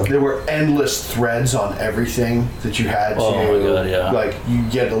 there you go. There were endless threads on everything that you had to. Oh my God, yeah. You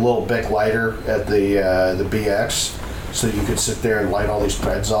get a little Bic lighter at the BX, so you could sit there and light all these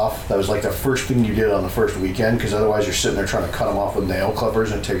threads off. That was the first thing you did on the first weekend, because otherwise you're sitting there trying to cut them off with nail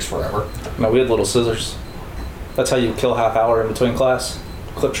clippers and it takes forever. No, we had little scissors. That's how you kill half hour in between class.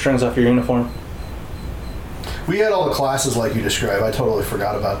 Clip strings off your uniform. We had all the classes like you described. I totally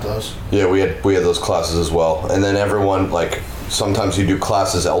forgot about those. Yeah, we had those classes as well. And then everyone, sometimes you do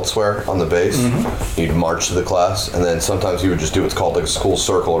classes elsewhere on the base. Mm-hmm. You'd march to the class, and then sometimes you would just do what's called a school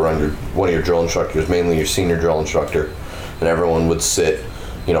circle around one of your drill instructors, mainly your senior drill instructor. And everyone would sit,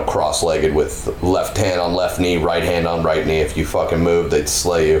 cross-legged with left hand on left knee, right hand on right knee. If you fucking moved, they'd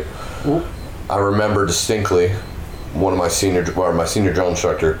slay you. Ooh. I remember distinctly my senior drill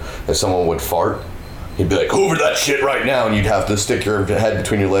instructor, if someone would fart, he'd be like, "Hoover that shit right now," and you'd have to stick your head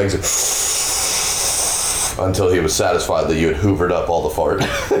between your legs until he was satisfied that you had hoovered up all the fart.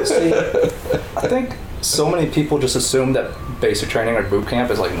 See, I think so many people just assume that basic training or boot camp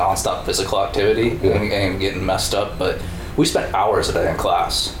is nonstop physical activity and getting messed up, but we spent hours a day in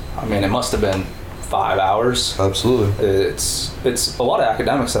class. I mean, it must have been 5 hours. Absolutely. It's a lot of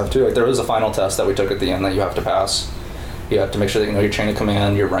academic stuff too. There was a final test that we took at the end that you have to pass. You have to make sure that you know your chain of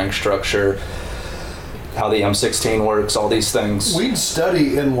command, your rank structure, how the M16 works, all these things. We'd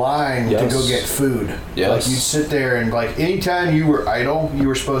study in line to go get food. Yes. Like, you'd sit there and, like, anytime you were idle, you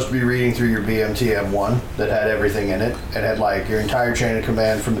were supposed to be reading through your BMT M1 that had everything in it. It had, like, your entire chain of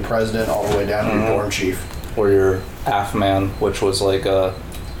command from the president all the way down to your dorm chief. Or your AF man, which was like I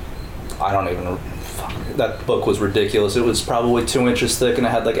don't even know. That book was ridiculous. It was probably 2 inches thick, and it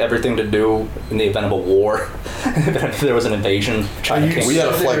had like everything to do in the event of a war. If there was an invasion, China came. We had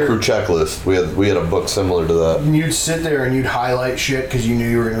a flight crew checklist. We had a book similar to that. And you'd sit there and you'd highlight shit because you knew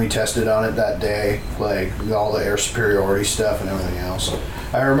you were going to be tested on it that day, like all the air superiority stuff and everything else.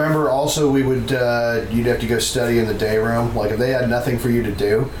 I remember also we would you'd have to go study in the day room. Like if they had nothing for you to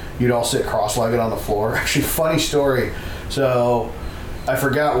do, you'd all sit cross-legged on the floor. Actually, funny story. So I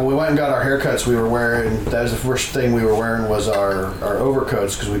forgot when we went and got our haircuts, we were wearing, that was the first thing we were wearing was our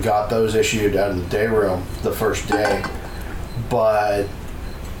overcoats because we got those issued out of the day room the first day. But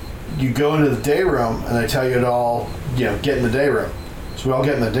you go into the day room and they tell you to all, get in the day room. So we all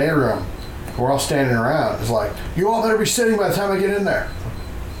get in the day room. We're all standing around. It's like, you all better be sitting by the time I get in there.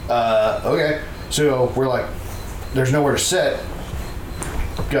 Okay. So we're like, there's nowhere to sit.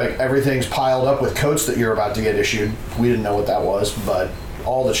 Like everything's piled up with coats that you're about to get issued. We didn't know what that was, but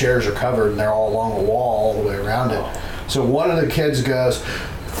all the chairs are covered and they're all along the wall all the way around it. So one of the kids goes,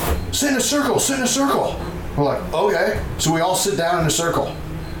 sit in a circle, sit in a circle. We're like, okay. So we all sit down in a circle.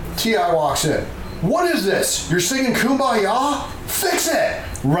 T.I. walks in. What is this? You're singing Kumbaya? Fix it!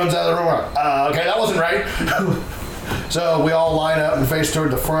 Runs out of the room. Like, okay, that wasn't right. So we all line up and face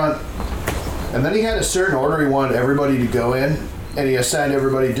toward the front. And then he had a certain order he wanted everybody to go in. And he assigned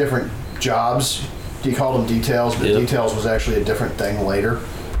everybody different jobs. He called them details, but details was actually a different thing later.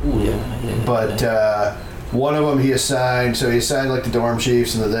 But one of them he assigned, so he assigned like the dorm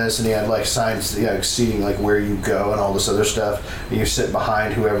chiefs and the this, and he had like assigned seating like where you go and all this other stuff. And you sit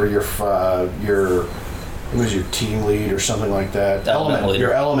behind whoever your it was your team lead or something like that.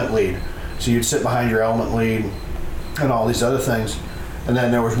 Your element lead. So you'd sit behind your element lead and all these other things. And then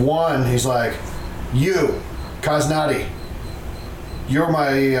there was one, he's like, you, Kaznati, you're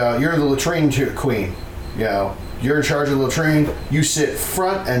the latrine queen. You're in charge of the latrine. You sit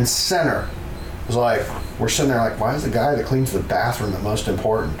front and center. It's like, we're sitting there like, why is the guy that cleans the bathroom the most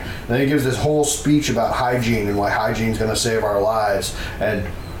important? And then he gives this whole speech about hygiene and why hygiene's going to save our lives. And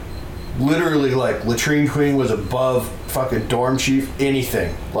literally, like, latrine queen was above fucking dorm chief,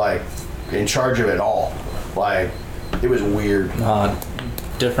 anything. Like, in charge of it all. Like, it was weird.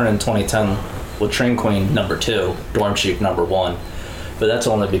 Different in 2010. Latrine queen number 2, dorm chief number 1. But that's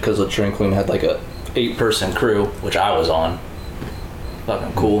only because Latrine Queen had like a 8-person crew, which I was on.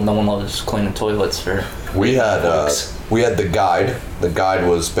 Fucking cool. No one loves cleaning toilets for. We had the guide. The guide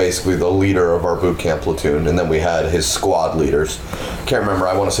was basically the leader of our boot camp platoon, and then we had his squad leaders. Can't remember.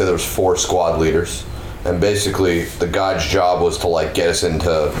 I want to say there was 4 squad leaders, and basically the guide's job was to like get us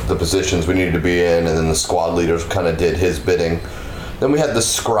into the positions we needed to be in, and then the squad leaders kind of did his bidding. Then we had the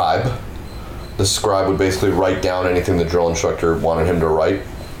scribe. The scribe would basically write down anything the drill instructor wanted him to write.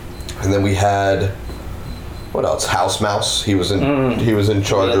 And then we had, what else? House Mouse. He was in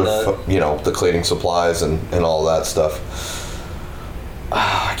charge of the cleaning supplies and all that stuff.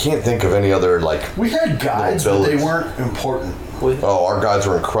 I can't think of any other We had guides, but they weren't important. Oh, our guides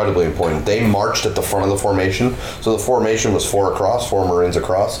were incredibly important. They marched at the front of the formation. So the formation was 4 across, 4 Marines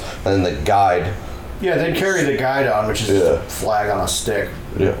across, and then the guide. Yeah, they'd carry the guide on, which is a flag on a stick.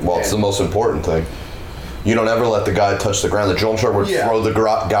 Yeah, well, it's the most important thing. You don't ever let the guide touch the ground. The drill instructor would throw the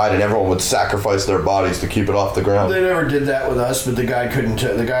guide, and everyone would sacrifice their bodies to keep it off the ground. They never did that with us, but the guide couldn't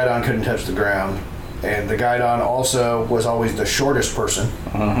touch the ground, and the guide on also was always the shortest person,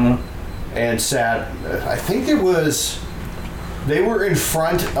 and sat. I think it was. They were in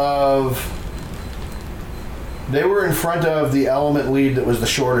front of the element lead that was the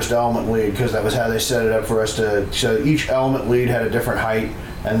shortest element lead, because that was how they set it up for us to. So each element lead had a different height,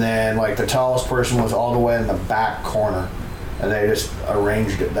 and then like the tallest person was all the way in the back corner, and they just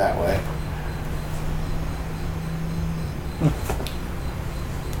arranged it that way.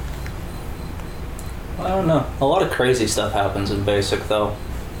 I don't know. A lot of crazy stuff happens in basic though.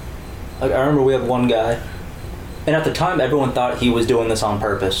 Like I remember we had one guy, and at the time everyone thought he was doing this on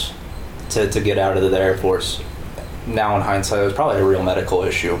purpose to get out of the Air Force. Now in hindsight, it was probably a real medical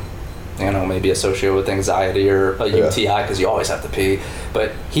issue. Maybe associated with anxiety or a UTI, because you always have to pee.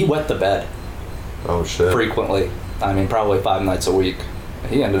 But he wet the bed. Oh, shit. Frequently. I mean, probably 5 nights a week.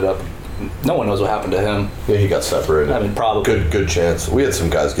 He ended up, no one knows what happened to him. Yeah, he got separated. I mean, probably. Good chance. We had some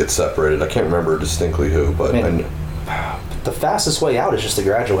guys get separated. I can't remember distinctly who, but I the fastest way out is just to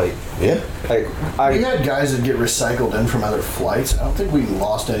graduate. Yeah. Like We had guys that get recycled in from other flights. I don't think we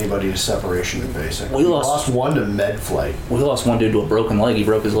lost anybody to separation in basic. We lost one to med flight. We lost one dude to a broken leg. He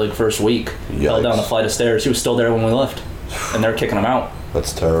broke his leg first week. Yikes. Fell down a flight of stairs. He was still there when we left. And they're kicking him out.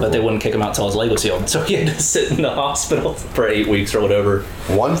 That's terrible. But they wouldn't kick him out till his leg was healed. So he had to sit in the hospital for 8 weeks or whatever.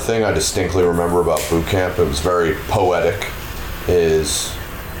 One thing I distinctly remember about boot camp, it was very poetic, is,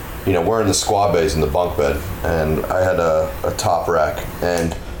 we're in the squad bays in the bunk bed, and I had a top rack,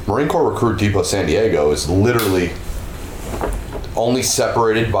 and Marine Corps Recruit Depot San Diego is literally only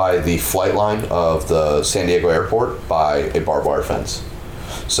separated by the flight line of the San Diego airport by a barbed wire fence.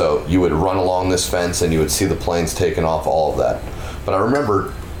 So you would run along this fence and you would see the planes taking off, all of that. But I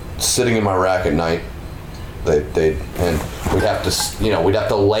remember sitting in my rack at night, and we'd have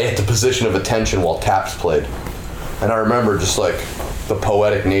to lay at the position of attention while taps played. And I remember just like the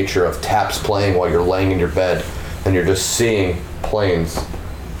poetic nature of taps playing while you're laying in your bed and you're just seeing planes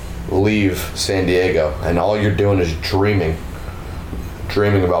leave San Diego, and all you're doing is dreaming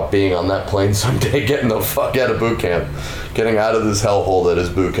about being on that plane someday, getting the fuck out of boot camp, getting out of this hellhole that is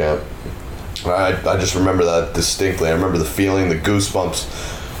boot camp. I just remember that distinctly. I remember the feeling, the goosebumps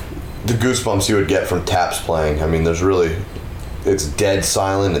you would get from taps playing. I mean, it's dead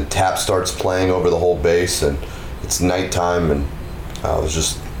silent, and tap starts playing over the whole base, and it's nighttime, and I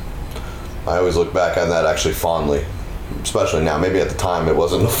always look back on that actually fondly, especially now. Maybe at the time it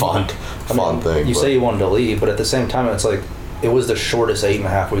wasn't a fond thing. You say you wanted to leave, but at the same time, it's like, it was the shortest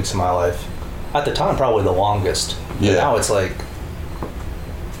 8.5 weeks of my life. At the time, probably the longest. Yeah. Now it's like,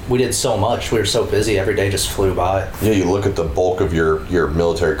 we did so much. We were so busy. Every day just flew by. Yeah, you look at the bulk of your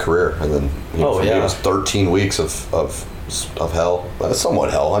military career, and then for me it was 13 weeks of hell. Somewhat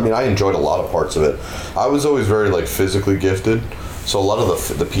hell. I mean, I enjoyed a lot of parts of it. I was always very physically gifted, so a lot of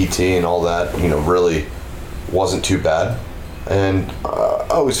the PT and all that really wasn't too bad, and I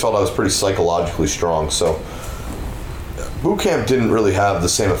always felt I was pretty psychologically strong. So boot camp didn't really have the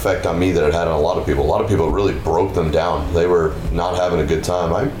same effect on me that it had on a lot of people. A lot of people, it really broke them down. They were not having a good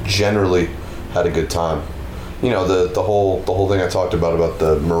time. I generally had a good time. The whole thing I talked about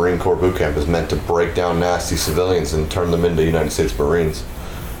the Marine Corps boot camp is meant to break down nasty civilians and turn them into United States Marines.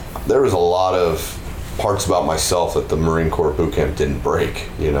 There was a lot of parts about myself that the Marine Corps boot camp didn't break.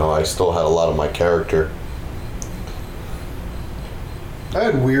 I still had a lot of my character. I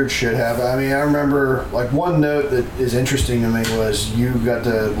had weird shit happen. I mean, I remember, one note that is interesting to me was you got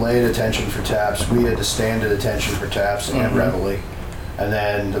to lay at attention for taps. We had to stand at attention for taps and reveille. And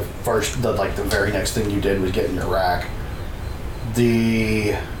then the very next thing you did was get in your rack.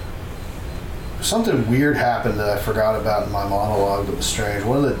 Something weird happened that I forgot about in my monologue that was strange.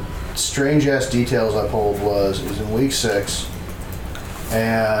 One of the strange-ass details I pulled was, it was in week 6,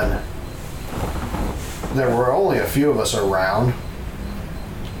 and there were only a few of us around.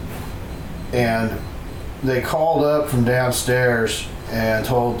 And they called up from downstairs and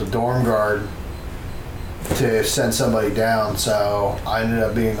told the dorm guard to send somebody down, so I ended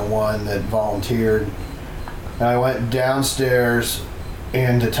up being the one that volunteered. And I went downstairs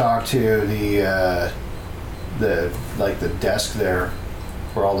and to talk to the desk there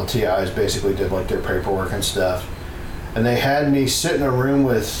where all the TIs basically did their paperwork and stuff. And they had me sit in a room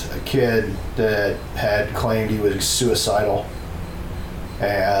with a kid that had claimed he was suicidal,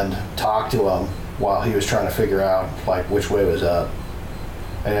 and talk to him while he was trying to figure out which way was up.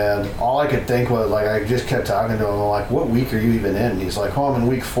 And all I could think was I just kept talking to him. I'm like, what week are you even in? And he's like, oh, I'm in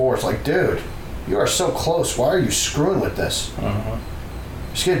week 4. It's like, dude, you are so close. Why are you screwing with this?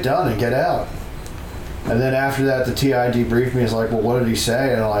 Just get done and get out. And then after that, the TI debriefed me. He's like, well, what did he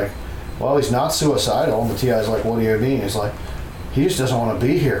say? And I'm like, well, he's not suicidal. And the TI's like, what do you mean? He's like, he just doesn't want to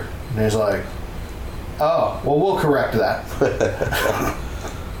be here. And he's like, oh, well, we'll correct that.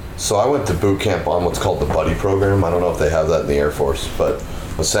 So I went to boot camp on what's called the buddy program. I don't know if they have that in the Air Force, but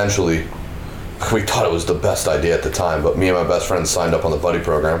essentially we thought it was the best idea at the time, but me and my best friend signed up on the buddy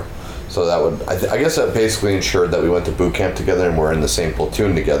program. So that would, I guess that basically ensured that we went to boot camp together and we're in the same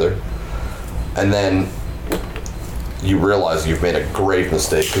platoon together. And then you realize you've made a grave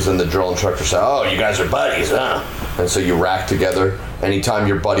mistake, because then the drill instructor said, oh, you guys are buddies, huh? And so you rack together. Anytime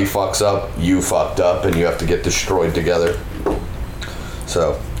your buddy fucks up, you fucked up, and you have to get destroyed together.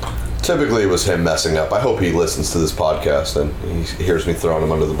 So typically it was him messing up. I hope he listens to this podcast and he hears me throwing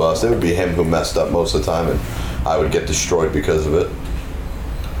him under the bus. It would be him who messed up most of the time, and I would get destroyed because of it.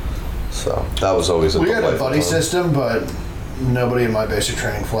 So that was always a We had a buddy system, but nobody in my basic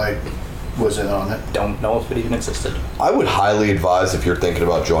training flight was in on it. Don't know if it even existed. I would highly advise, if you're thinking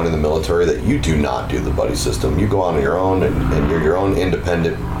about joining the military, that you do not do the buddy system. You go on your own and you're your own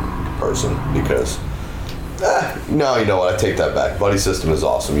independent person, because No, you know what? I take that back. Buddy system is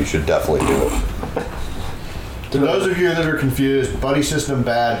awesome. You should definitely do it. To those of you that are confused, buddy system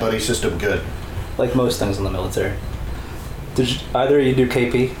bad, buddy system good. Like most things in the military. Did either of you do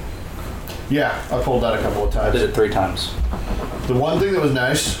KP? Yeah, I pulled that a couple of I times. did it 3 times. The one thing that was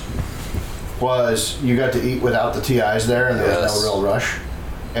nice was you got to eat without the TIs there, and there was no real rush.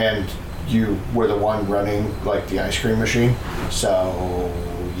 And you were the one running like the ice cream machine, so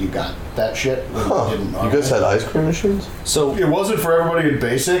you got that shit. When you didn't You guys had ice cream machines? So It wasn't for everybody in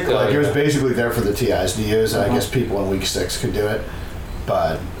basic. Oh, Like it was yeah. basically there for the TIs to use, and I guess people in week 6 could do it.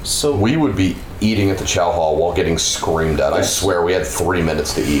 But We would be eating at the chow hall while getting screamed at. I Yes. swear we had 3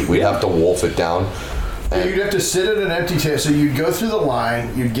 minutes to eat. We'd have to wolf it down. you'd have to sit at an empty table. So you'd go through the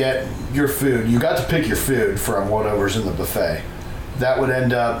line, you'd get your food. You got to pick your food from whatever's in the buffet. That would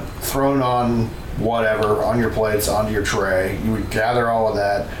end up thrown on whatever, on your plates, onto your tray. You would gather all of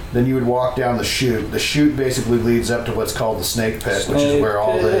that. Then you would walk down the chute. The chute basically leads up to what's called the snake pit, which is where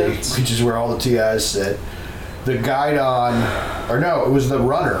all the TIs sit. The guide it was the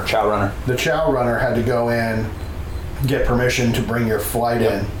runner. chow runner. The chow runner had to go in, get permission to bring your flight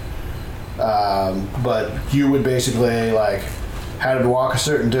in. But you would basically had to walk a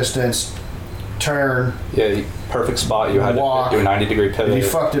certain distance, turn. Yeah, perfect spot. You had Walk. to do a 90-degree If pivot. you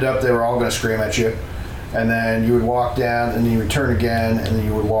fucked it up, they were all going to scream at you. And then you would walk down, and then you would turn again, and then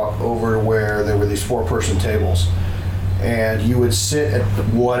you would walk over to where there were these 4-person tables. And you would sit at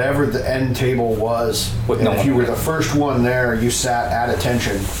whatever the end table was. With And no if one you were there. the first one there, you sat at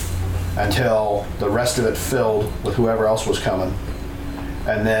attention until the rest of it filled with whoever else was coming.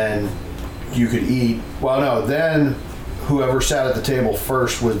 And then you could eat. Well, no, then whoever sat at the table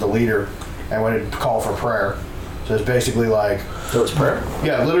first was the leader and would call for prayer. So it's basically like, There was prayer.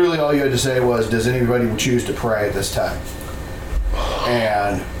 yeah, literally all you had to say was, does anybody choose to pray at this time?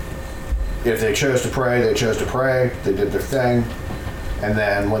 And if they chose to pray, they chose to pray. They did their thing. And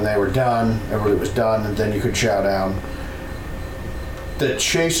then when they were done, everybody was done, and then you could chow down. The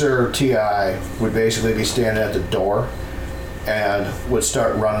chaser TI would basically be standing at the door and would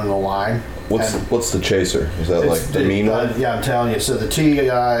start running the line. And What's the chaser? Is that like the mean one? yeah, I'm telling you. So the TI,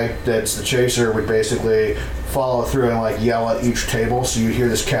 that's the chaser, would basically follow through and yell at each table. So you hear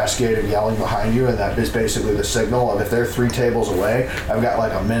this cascade of yelling behind you, and that is basically the signal of if they're 3 tables away, I've got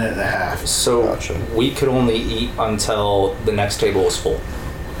a minute and a half. So Gotcha. we could only eat until the next table was full.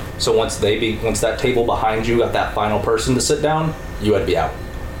 So once that table behind you got that final person to sit down, you had to be out.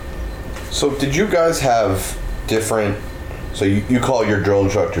 So did you guys have different... So you call your drill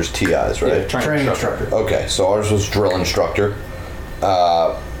instructors TIs, right? Yeah, Training instructor. Okay, so ours was drill instructor.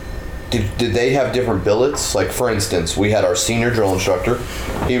 Did they have different billets? Like, for instance, we had our senior drill instructor.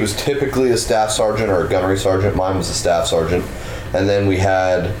 He was typically a staff sergeant or a gunnery sergeant. Mine was a staff sergeant. And then we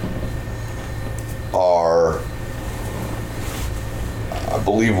had our... I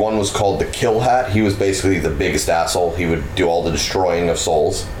believe one was called the Kill Hat. He was basically the biggest asshole. He would do all the destroying of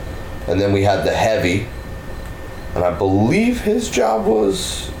souls. And then we had the Heavy. And I believe his job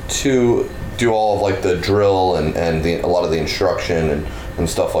was to do all of the drill and a lot of the instruction and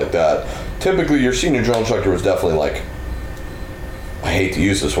stuff like that. Typically, your senior drill instructor was definitely I hate to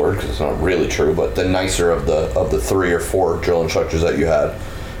use this word because it's not really true, but the nicer of the 3 or 4 drill instructors that you had.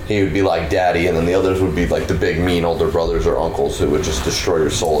 He would be like daddy, and then the others would be like the big mean older brothers or uncles who would just destroy your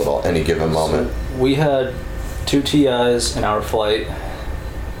soul at any given moment. We had 2 TIs in our flight,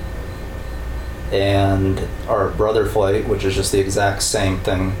 and our brother flight, which is just the exact same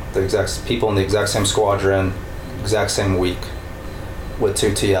thing, the exact people in the exact same squadron, exact same week, with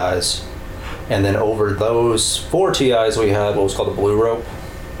 2 TIs. And then over those 4 TIs, we had what was called the blue rope,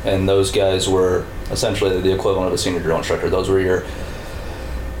 and those guys were essentially the equivalent of a senior drill instructor. Those were your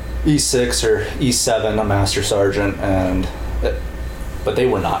E6 or E7, a master sergeant, but they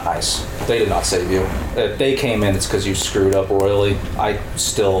were not nice. They did not save you. If they came in, it's because you screwed up royally. I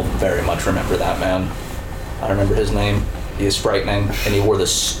still very much remember that man. I remember his name. He is frightening, and he wore the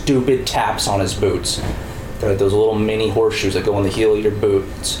stupid taps on his boots. They're like those little mini horseshoes that go on the heel of your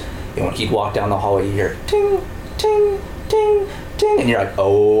boots. And when he'd walk down the hallway, you hear ting, ting, ting, ting, and you're like,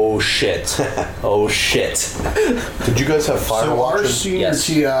 oh shit, oh shit. Did you guys have fire So our watches? senior Yes.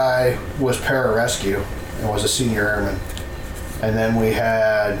 TI was pararescue and was a senior airman. And then we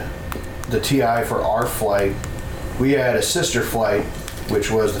had the TI for our flight. We had a sister flight, which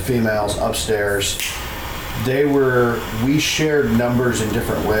was the females upstairs. We shared numbers in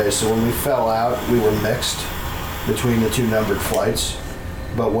different ways. So when we fell out, we were mixed between the 2 numbered flights.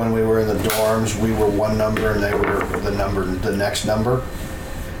 But when we were in the dorms, we were one number and they were the next number.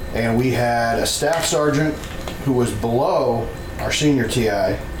 And we had a staff sergeant who was below our senior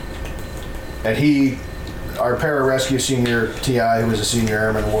TI, and he our pararescue senior TI, who was a senior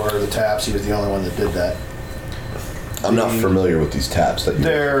airman, wore the taps. He was the only one that did that. I'm not familiar with these taps that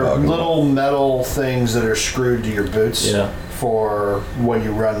They're little metal things that are screwed to your boots for when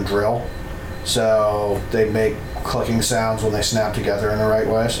you run drill. So they make clicking sounds when they snap together in the right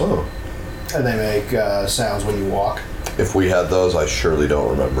way. Oh. And they make sounds when you walk. If we had those, I surely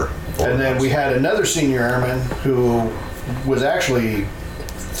don't remember. And then we had another senior airman who was actually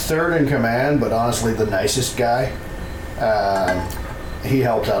third in command, but honestly the nicest guy. He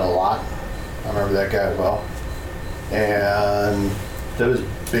helped out a lot. I remember that guy well. And that was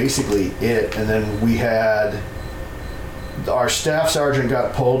basically it. And then we had our staff sergeant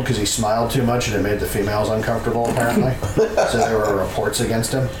got pulled because he smiled too much and it made the females uncomfortable, apparently. So there were reports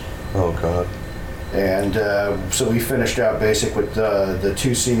against him. Oh, God. And so we finished out basic with the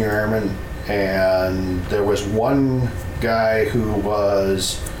 2 senior airmen, and there was one guy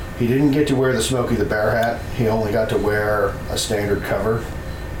he didn't get to wear the Smokey the Bear hat. He only got to wear a standard cover,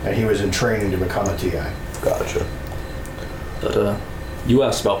 and he was in training to become a TI. Gotcha. But you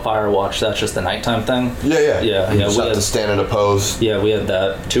asked about Firewatch. That's just the nighttime thing? Yeah. Yeah. You just have to stand in a pose. Yeah, we had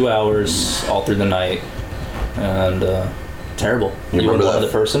that 2 hours all through the night, and terrible. You remember that? The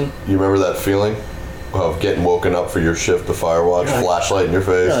person? You remember that feeling of getting woken up for your shift to Firewatch, flashlight in your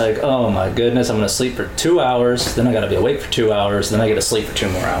face? You're like, oh my goodness, I'm going to sleep for 2 hours, then I got to be awake for 2 hours, then I get to sleep for 2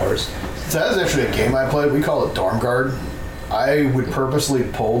 more hours. So that was actually a game I played. We call it Dorm Guard. I would purposely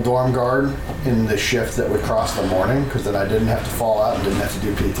pull Dorm Guard in the shift that would cross the morning, because then I didn't have to fall out and didn't have to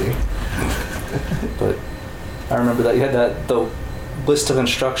do PT. But I remember that you had the list of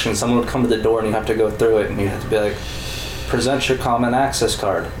instructions. Someone would come to the door and you have to go through it, and you have to be like, present your common access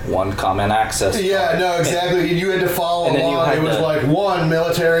card. 1 common access Yeah, card. no, exactly. And you had to follow along. It was like 1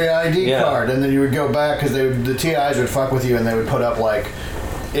 military ID card, and then you would go back because the TIs would fuck with you, and they would put up like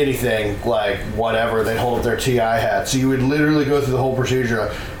anything, like whatever. They'd hold up their TI hat. So you would literally go through the whole procedure.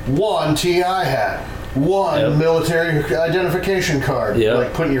 1 TI hat. 1 military identification card.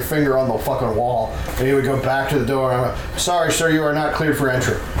 Like putting your finger on the fucking wall. And you would go back to the door and I'm like, sorry, sir, you are not cleared for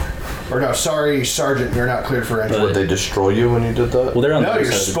entry. Or no, sorry, Sergeant, you're not cleared for entry. Would they destroy you when you did that? Well, they're on no, you're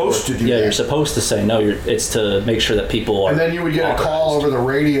supposed to do that. Yeah, you're supposed to say no. It's to make sure that people are. And then you would get authorized. a call over the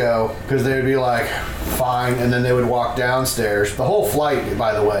radio because they would be like, fine, and then they would walk downstairs. The whole flight,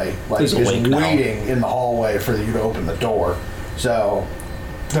 by the way, is waiting in the hallway for you to open the door. So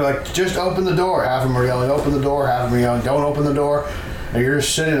they're like, just open the door. Half of them are yelling, open the door. Half of them are yelling, don't open the door. And you're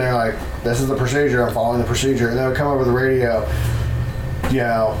just sitting there like, this is the procedure. I'm following the procedure. And they would come over the radio. You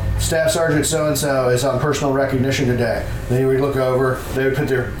know, Staff Sergeant so-and-so is on personal recognition today. Then you would look over, they would put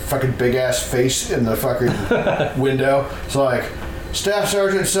their fucking big-ass face in the fucking window. It's like, Staff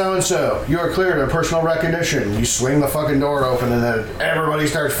Sergeant so-and-so, you are cleared on personal recognition. You swing the fucking door open and then everybody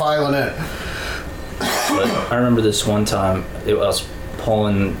starts filing in. But I remember this one time, I was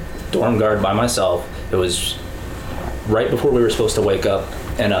pulling Dorm Guard by myself. It was right before we were supposed to wake up,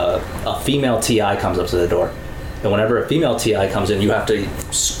 and a female TI comes up to the door. And whenever a female TI comes in, you have to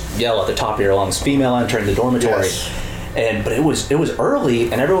yell at the top of your lungs, female entering the dormitory. Yes. But it was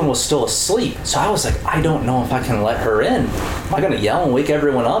early and everyone was still asleep. So I was like, I don't know if I can let her in. Am I going to yell and wake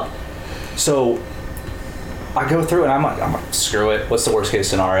everyone up? So I go through and I'm like, screw it. What's the worst case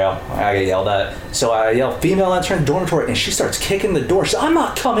scenario? I get yelled at. So I yell, female entering the dormitory, and she starts kicking the door. So I'm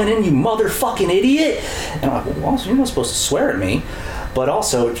not coming in, you motherfucking idiot. And I'm like, well, you're not supposed to swear at me. But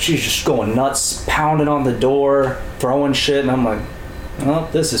also, she's just going nuts, pounding on the door, throwing shit, and I'm like, well,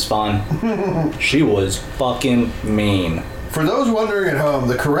 this is fun. She was fucking mean. For those wondering at home,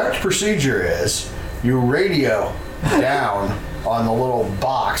 the correct procedure is you radio down on the little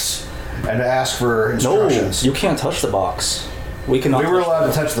box and ask for instructions. No, you can't touch the box. We were allowed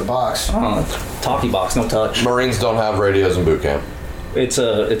to touch the box. Oh, talkie box, no touch. Marines don't have radios in boot camp. It's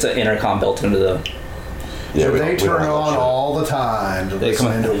an intercom built into the... Yeah, so they turn on all the time to listen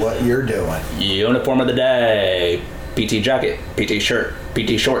into what you're doing. Uniform of the day. PT jacket, PT shirt,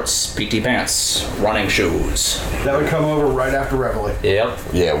 PT shorts, PT pants, running shoes. That would come over right after Reveille. Yep.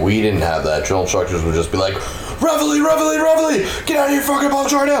 Yeah, we didn't have that. Drill instructors would just be like, Reveille, Reveille, Reveille! Get out of your fucking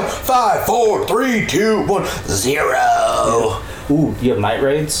box right now! 5, 4, 3, 2, 1, 0. Yeah. Ooh, you have night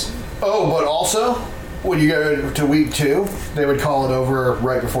raids? Oh, but also, when you go to week 2, they would call it over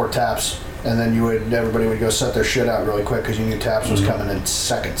right before taps. And then everybody would go set their shit out really quick because you knew taps was coming in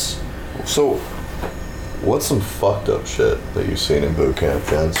seconds. So, what's some fucked up shit that you've seen in boot camp,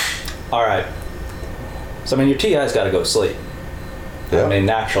 gents? All right. So, I mean, your TI's got to go sleep. Yeah. I mean,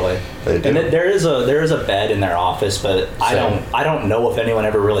 naturally. They do. And there is a bed in their office, but I don't know if anyone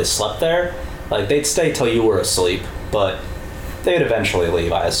ever really slept there. Like, they'd stay till you were asleep, but They'd eventually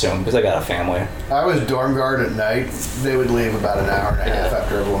leave, I assume, because I got a family. I was dorm guard at night. They would leave about an hour and a half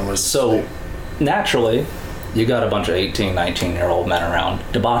after everyone was asleep. Naturally, you got a bunch of 18, 19-year-old men around.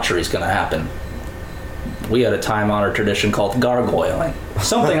 Debauchery's going to happen. We had a time-honored tradition called gargoyling.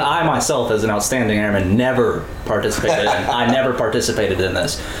 Something I myself, as an outstanding airman, never participated in. I never participated in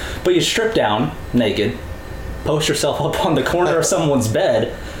this. But you strip down, naked, post yourself up on the corner of someone's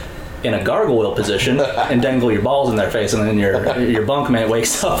bed in a gargoyle position, and dangle your balls in their face, and then your bunkmate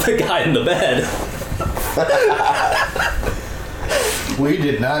wakes up the guy in the bed. We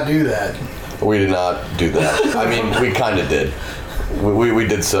did not do that. We did not do that. I mean, we kind of did. We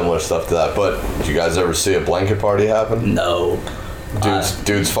did similar stuff to that, but did you guys ever see a blanket party happen? No.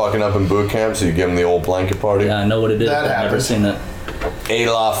 Dudes fucking up in boot camp, so you give them the old blanket party? Yeah, I know what it is, but I've never seen it.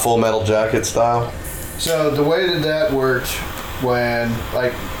 A-La Full Metal Jacket style? So the way that worked when,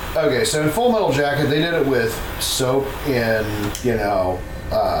 like, okay, so in Full Metal Jacket, they did it with soap and,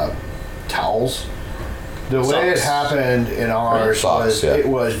 towels. The way it happened in ours was it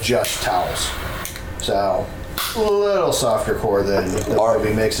was just towels. So a little softer core than the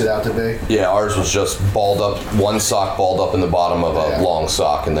movie makes it out to be. Yeah, ours was just balled up, one sock balled up in the bottom of a long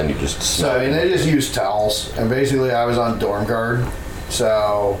sock, and then you just... So, I mean, they just used towels, and basically I was on dorm guard,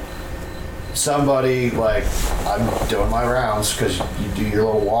 so somebody, like, I'm doing my rounds, because you do your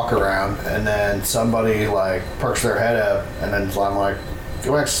little walk around, and then somebody, like, perks their head up, and then I'm like,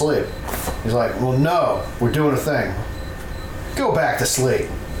 go back to sleep. He's like, well, no, we're doing a thing. Go back to sleep.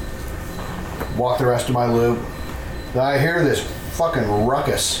 Walk the rest of my loop. Then I hear this fucking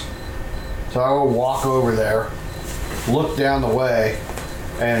ruckus. So I will walk over there, look down the way,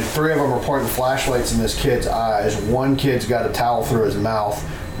 and 3 of them are pointing flashlights in this kid's eyes. One kid's got a towel through his mouth,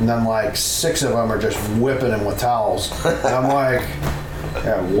 and then like 6 of them are just whipping him with towels. And I'm like,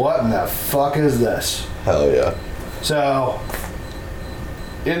 yeah, what in the fuck is this? Hell yeah. So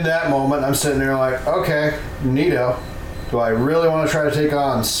in that moment, I'm sitting there like, okay, neato. Do I really want to try to take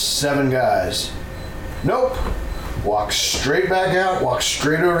on 7 guys? Nope. Walk straight back out, walk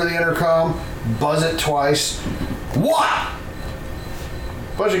straight over to the intercom, buzz it twice. What?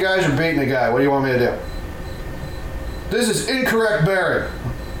 Bunch of guys are beating a guy. What do you want me to do? This is incorrect bearing.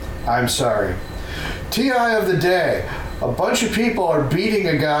 I'm sorry. TI of the day. A bunch of people are beating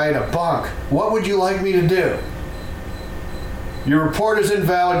a guy in a bunk. What would you like me to do? Your report is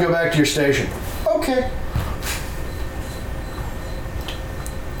invalid. Go back to your station. Okay.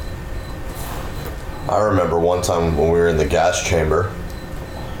 I remember one time when we were in the gas chamber.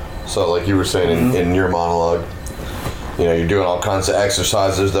 So like you were saying in your monologue, you're doing all kinds of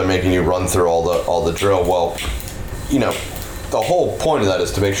exercises that are making you run through all the drill. Well, the whole point of that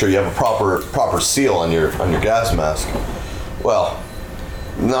is to make sure you have a proper seal on your gas mask. Well,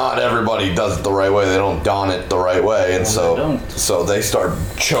 not everybody does it the right way. They don't don it the right way, and so they start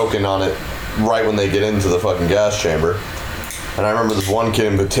choking on it right when they get into the fucking gas chamber. And I remember this one kid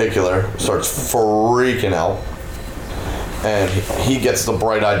in particular starts freaking out, and he gets the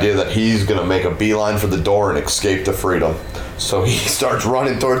bright idea that he's gonna make a beeline for the door and escape to freedom. So he starts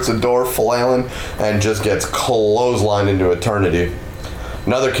running towards the door, flailing, and just gets clotheslined into eternity.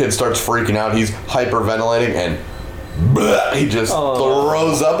 Another kid starts freaking out. He's hyperventilating, and he just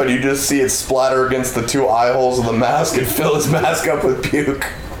throws up, and you just see it splatter against the 2 eye holes of the mask and fill his mask up with puke.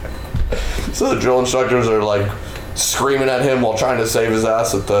 So the drill instructors are like screaming at him while trying to save his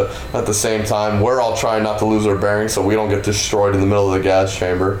ass at the same time. We're all trying not to lose our bearings so we don't get destroyed in the middle of the gas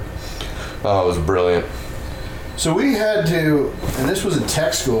chamber. Oh, it was brilliant. So we had to, and this was in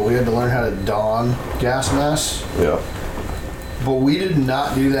tech school, we had to learn how to don gas masks. Yeah. But we did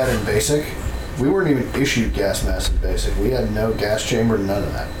not do that in basic. We weren't even issued gas masks in basic. We had no gas chamber, none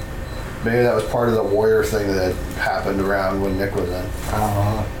of that. Maybe that was part of the warrior thing that happened around when Nick was in.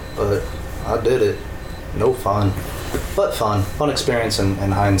 But I did it. No fun. But fun. Fun experience in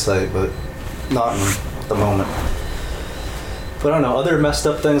hindsight, but not in the moment. But I don't know, other messed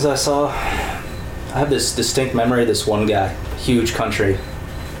up things I saw. I have this distinct memory of this one guy, huge country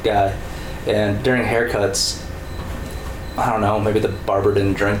guy, and during haircuts, I don't know, maybe the barber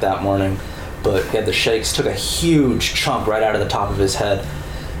didn't drink that morning, but he had the shakes, took a huge chunk right out of the top of his head,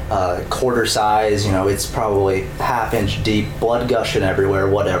 quarter size, it's probably half-inch deep, blood gushing everywhere,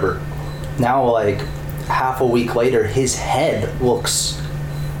 whatever. Now, like, half a week later, his head looks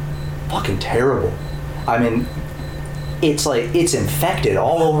fucking terrible. I mean, it's like, it's infected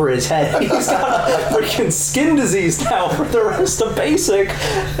all over his head. He's got a freaking skin disease now for the rest of basic.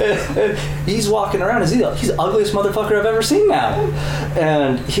 And he's walking around, he's the ugliest motherfucker I've ever seen now.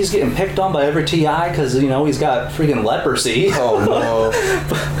 And he's getting picked on by every TI because, he's got freaking leprosy. Oh, no.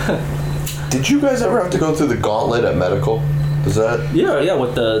 Did you guys ever have to go through the gauntlet at medical? Does that? Yeah,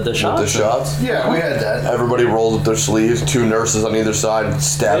 with the shots. With the shots? Yeah, we had that. Everybody rolls up their sleeves, 2 nurses on either side,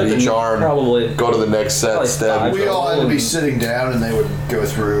 stab each arm, probably go to the next set, stab. We all had to be sitting down and they would go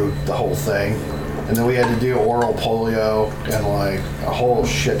through the whole thing. And then we had to do oral polio and like a whole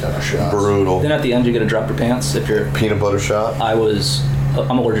shit ton of shots. Brutal. Then at the end you get to drop your pants if you're... Peanut butter shot?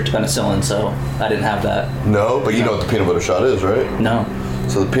 I'm allergic to penicillin, so I didn't have that. No, but you know what the peanut butter shot is, right? No.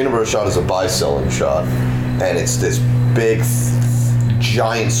 So the peanut butter shot is a bicillin shot. And it's this big,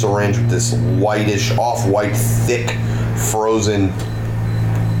 giant syringe with this whitish, off-white, thick, frozen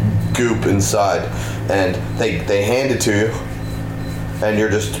goop inside. And they hand it to you. And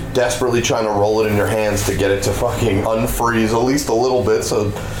you're just desperately trying to roll it in your hands to get it to fucking unfreeze at least a little bit.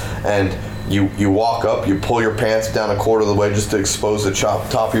 And you walk up, you pull your pants down a quarter of the way just to expose the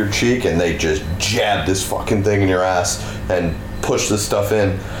top of your cheek, and they just jab this fucking thing in your ass and push this stuff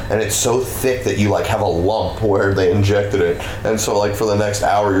in. And it's so thick that you like have a lump where they injected it. And so like for the next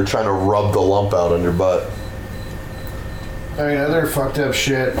hour, you're trying to rub the lump out on your butt. I mean, other fucked up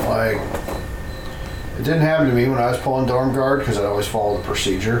shit, like... It didn't happen to me when I was pulling dorm guard because I always followed the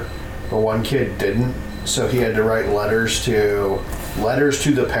procedure. But one kid didn't, so he had to write letters to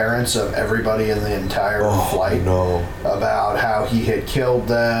the parents of everybody in the entire flight about how he had killed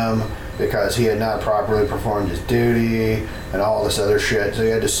them because he had not properly performed his duty and all this other shit. So he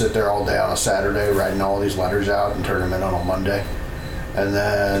had to sit there all day on a Saturday writing all these letters out and turn them in on a Monday. And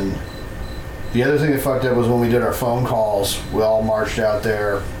then the other thing that fucked up was when we did our phone calls, we all marched out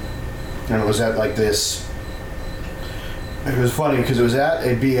there. And it was at like this, it was funny because it was at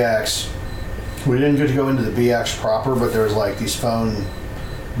a BX. We didn't get to go into the BX proper, but there was like these phone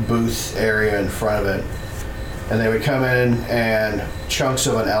booth area in front of it. And they would come in and chunks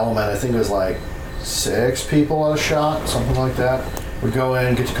of an element, I think it was like 6 people at a shot, something like that, would go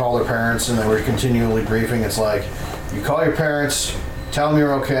in, get to call their parents, and they were continually briefing. It's like, you call your parents, tell them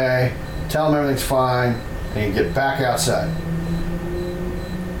you're okay, tell them everything's fine, and you get back outside.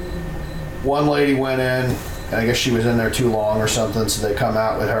 One lady went in, and I guess she was in there too long or something, so they come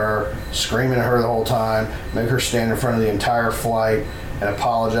out with her, screaming at her the whole time, make her stand in front of the entire flight and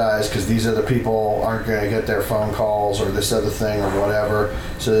apologize because these other people aren't going to get their phone calls or this other thing or whatever.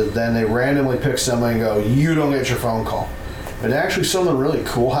 So then they randomly pick somebody and go, you don't get your phone call. And actually something really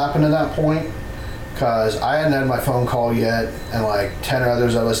cool happened at that point because I hadn't had my phone call yet, and like 10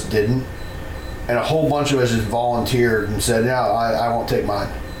 others of us didn't. And a whole bunch of us just volunteered and said, no, I won't take mine.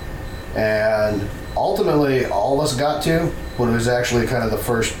 And ultimately, all of us got to, but it was actually kind of the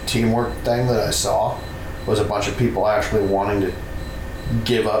first teamwork thing that I saw, was a bunch of people actually wanting to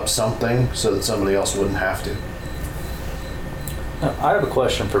give up something so that somebody else wouldn't have to. I have a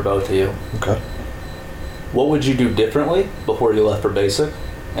question for both of you. Okay. What would you do differently before you left for basic?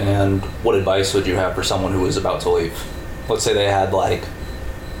 And what advice would you have for someone who was about to leave? Let's say they had like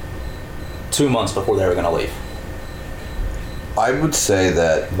 2 months before they were going to leave. I would say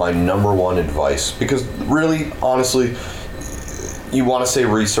that my number one advice, because really, honestly, you want to say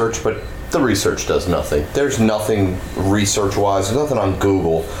research, but the research does nothing. There's nothing research-wise, there's nothing on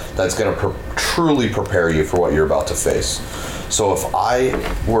Google that's going to truly prepare you for what you're about to face. So if I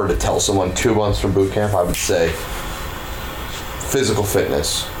were to tell someone 2 months from boot camp, I would say physical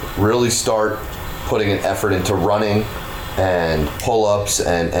fitness. Really start putting an effort into running and pull-ups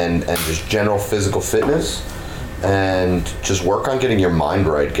and just general physical fitness. And just work on getting your mind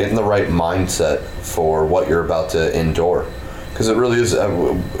right, getting the right mindset for what you're about to endure. Because it really is,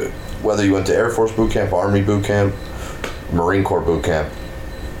 whether you went to Air Force boot camp, Army boot camp, Marine Corps boot camp,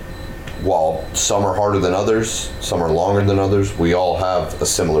 while some are harder than others, some are longer than others, we all have a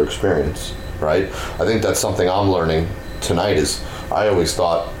similar experience, right? I think that's something I'm learning tonight is I always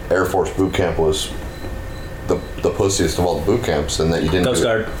thought Air Force boot camp was the pussiest of all the boot camps, and that you didn't Coast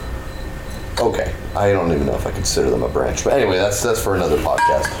Guard. Okay, I don't even know if I consider them a branch, but anyway, that's for another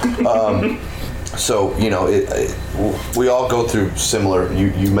podcast. So we all go through similar.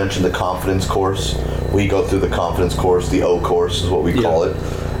 You mentioned the confidence course. We go through the confidence course. The O course is what we call it.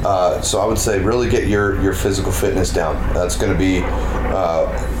 So I would say really get your physical fitness down. That's going to be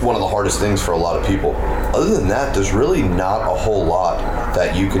one of the hardest things for a lot of people. Other than that, there's really not a whole lot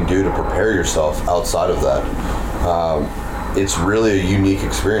that you can do to prepare yourself outside of that. It's really a unique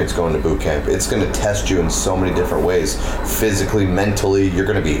experience going to boot camp. It's going to test you in so many different ways. Physically, mentally, you're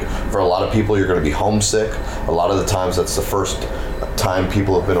going to be, for a lot of people, you're going to be homesick. A lot of the times that's the first time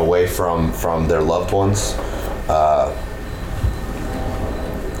people have been away from their loved ones.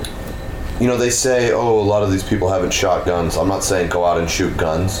 They say, a lot of these people haven't shot guns. I'm not saying go out and shoot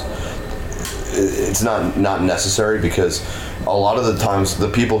guns. it's not necessary, because a lot of the times the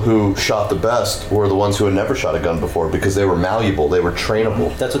people who shot the best were the ones who had never shot a gun before, because they were malleable, they were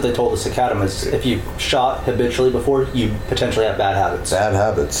trainable. That's what they told us at Cadam, is if you shot habitually before, you potentially have bad habits. Bad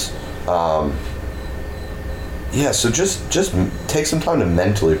habits. Yeah, so just take some time to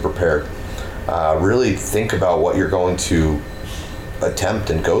mentally prepare. Really think about what you're going to attempt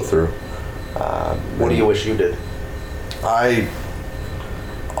and go through. What do you wish you did? I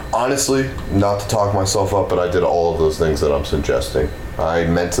honestly, not to talk myself up, but I did all of those things that I'm suggesting. I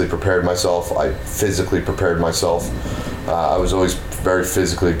mentally prepared myself. I physically prepared myself. I was always very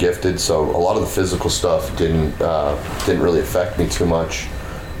physically gifted, so a lot of the physical stuff didn't really affect me too much.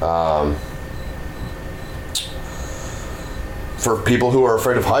 For people who are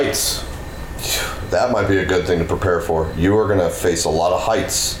afraid of heights, that might be a good thing to prepare for. You are going to face a lot of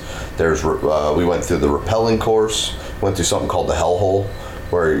heights. We went through the rappelling course, went through something called the hell hole,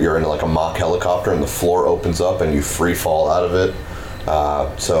 where you're in like a mock helicopter and the floor opens up and you free fall out of it.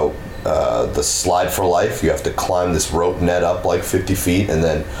 The slide for life, you have to climb this rope net up like 50 feet, and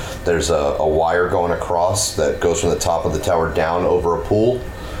then there's a wire going across that goes from the top of the tower down over a pool.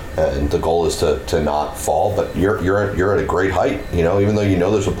 And the goal is to not fall, but you're at a great height. Even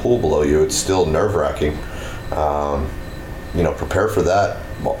though there's a pool below you, it's still nerve-wracking. Prepare for that.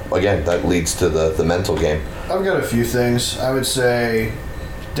 Well, again, that leads to the mental game. I've got a few things. I would say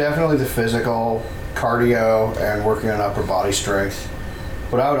definitely the physical, cardio, and working on upper body strength.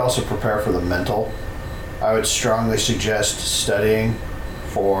 But I would also prepare for the mental. I would strongly suggest studying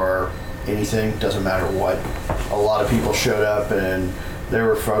for anything, doesn't matter what. A lot of people showed up and there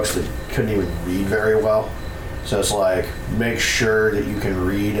were folks that couldn't even read very well. So it's like, make sure that you can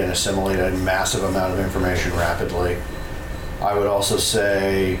read and assimilate a massive amount of information rapidly. I would also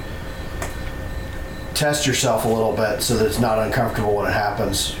say test yourself a little bit so that it's not uncomfortable when it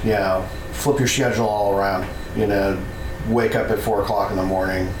happens. Flip your schedule all around. Wake up at 4 o'clock in the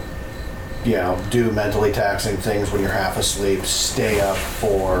morning. Do mentally taxing things when you're half asleep. Stay up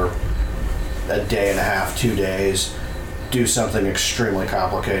for a day and a half, 2 days. Do something extremely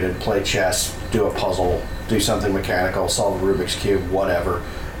complicated, play chess, do a puzzle, do something mechanical, solve a Rubik's Cube, whatever,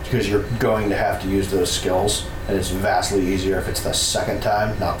 because you're going to have to use those skills, and it's vastly easier if it's the second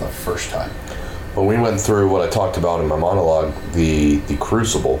time, not the first time. When we went through what I talked about in my monologue, the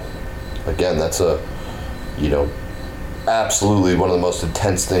crucible, again, that's absolutely one of the most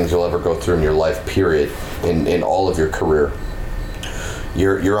intense things you'll ever go through in your life, period, in all of your career.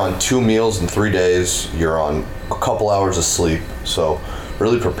 You're on 2 meals in 3 days, you're on a couple hours of sleep, so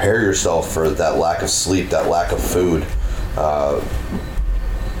really prepare yourself for that lack of sleep, that lack of food.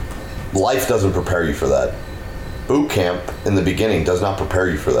 Life doesn't prepare you for that. Boot camp in the beginning does not prepare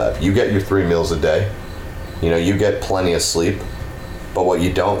you for that. You get your 3 meals a day, you get plenty of sleep, but what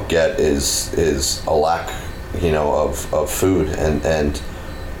you don't get is a lack of food, and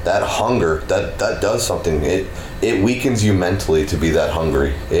that hunger, that does something. It weakens you mentally to be that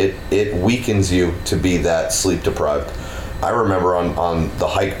hungry. It weakens you to be that sleep deprived. I remember on the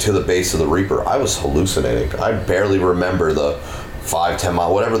hike to the base of the Reaper, I was hallucinating. I barely remember the 5-10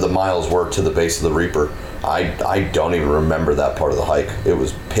 mile, whatever the miles were to the base of the Reaper. I don't even remember that part of the hike. It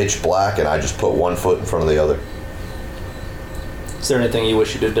was pitch black and I just put one foot in front of the other. Is there anything you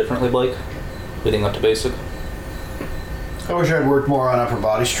wish you did differently, Blake, leading up to basic? I wish I'd worked more on upper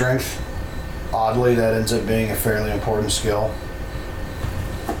body strength. Oddly, that ends up being a fairly important skill.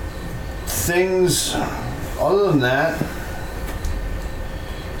 Things other than that,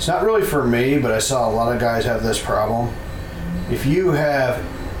 it's not really for me, but I saw a lot of guys have this problem. If you have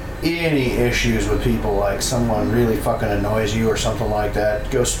any issues with people, like someone really fucking annoys you or something like that,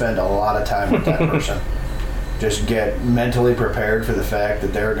 go spend a lot of time with that person. Just get mentally prepared for the fact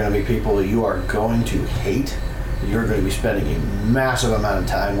that there are going to be people that you are going to hate, that you're going to be spending a massive amount of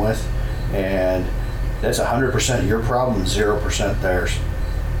time with, and that's 100% your problem, 0% theirs.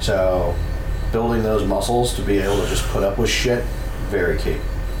 So building those muscles to be able to just put up with shit, very key.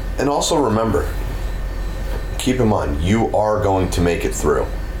 And also remember, keep in mind, you are going to make it through.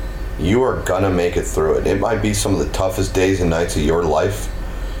 You are gonna make it through it. It might be some of the toughest days and nights of your life.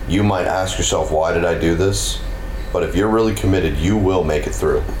 You might ask yourself, why did I do this? But if you're really committed, you will make it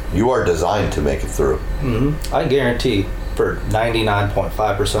through. You are designed to make it through. Mm-hmm. I guarantee for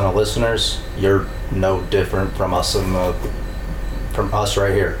 99.5% of listeners, you're no different from us from us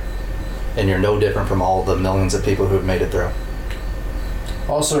right here. And you're no different from all the millions of people who have made it through.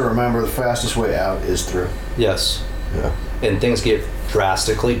 Also remember, the fastest way out is through. Yes. Yeah. And things get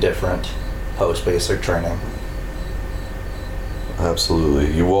drastically different post-basic training.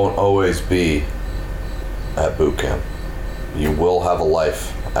 Absolutely. You won't always be at boot camp. You will have a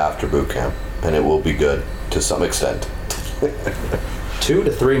life after boot camp, and it will be good to some extent. 2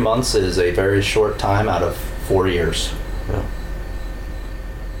 to 3 months is a very short time out of 4 years. Yeah.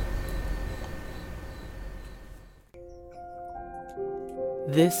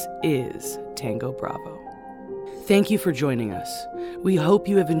 This is Tango Bravo. Thank you for joining us. We hope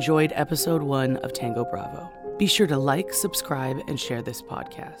you have enjoyed episode 1 of Tango Bravo. Be sure to like, subscribe, and share this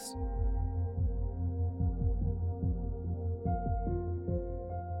podcast.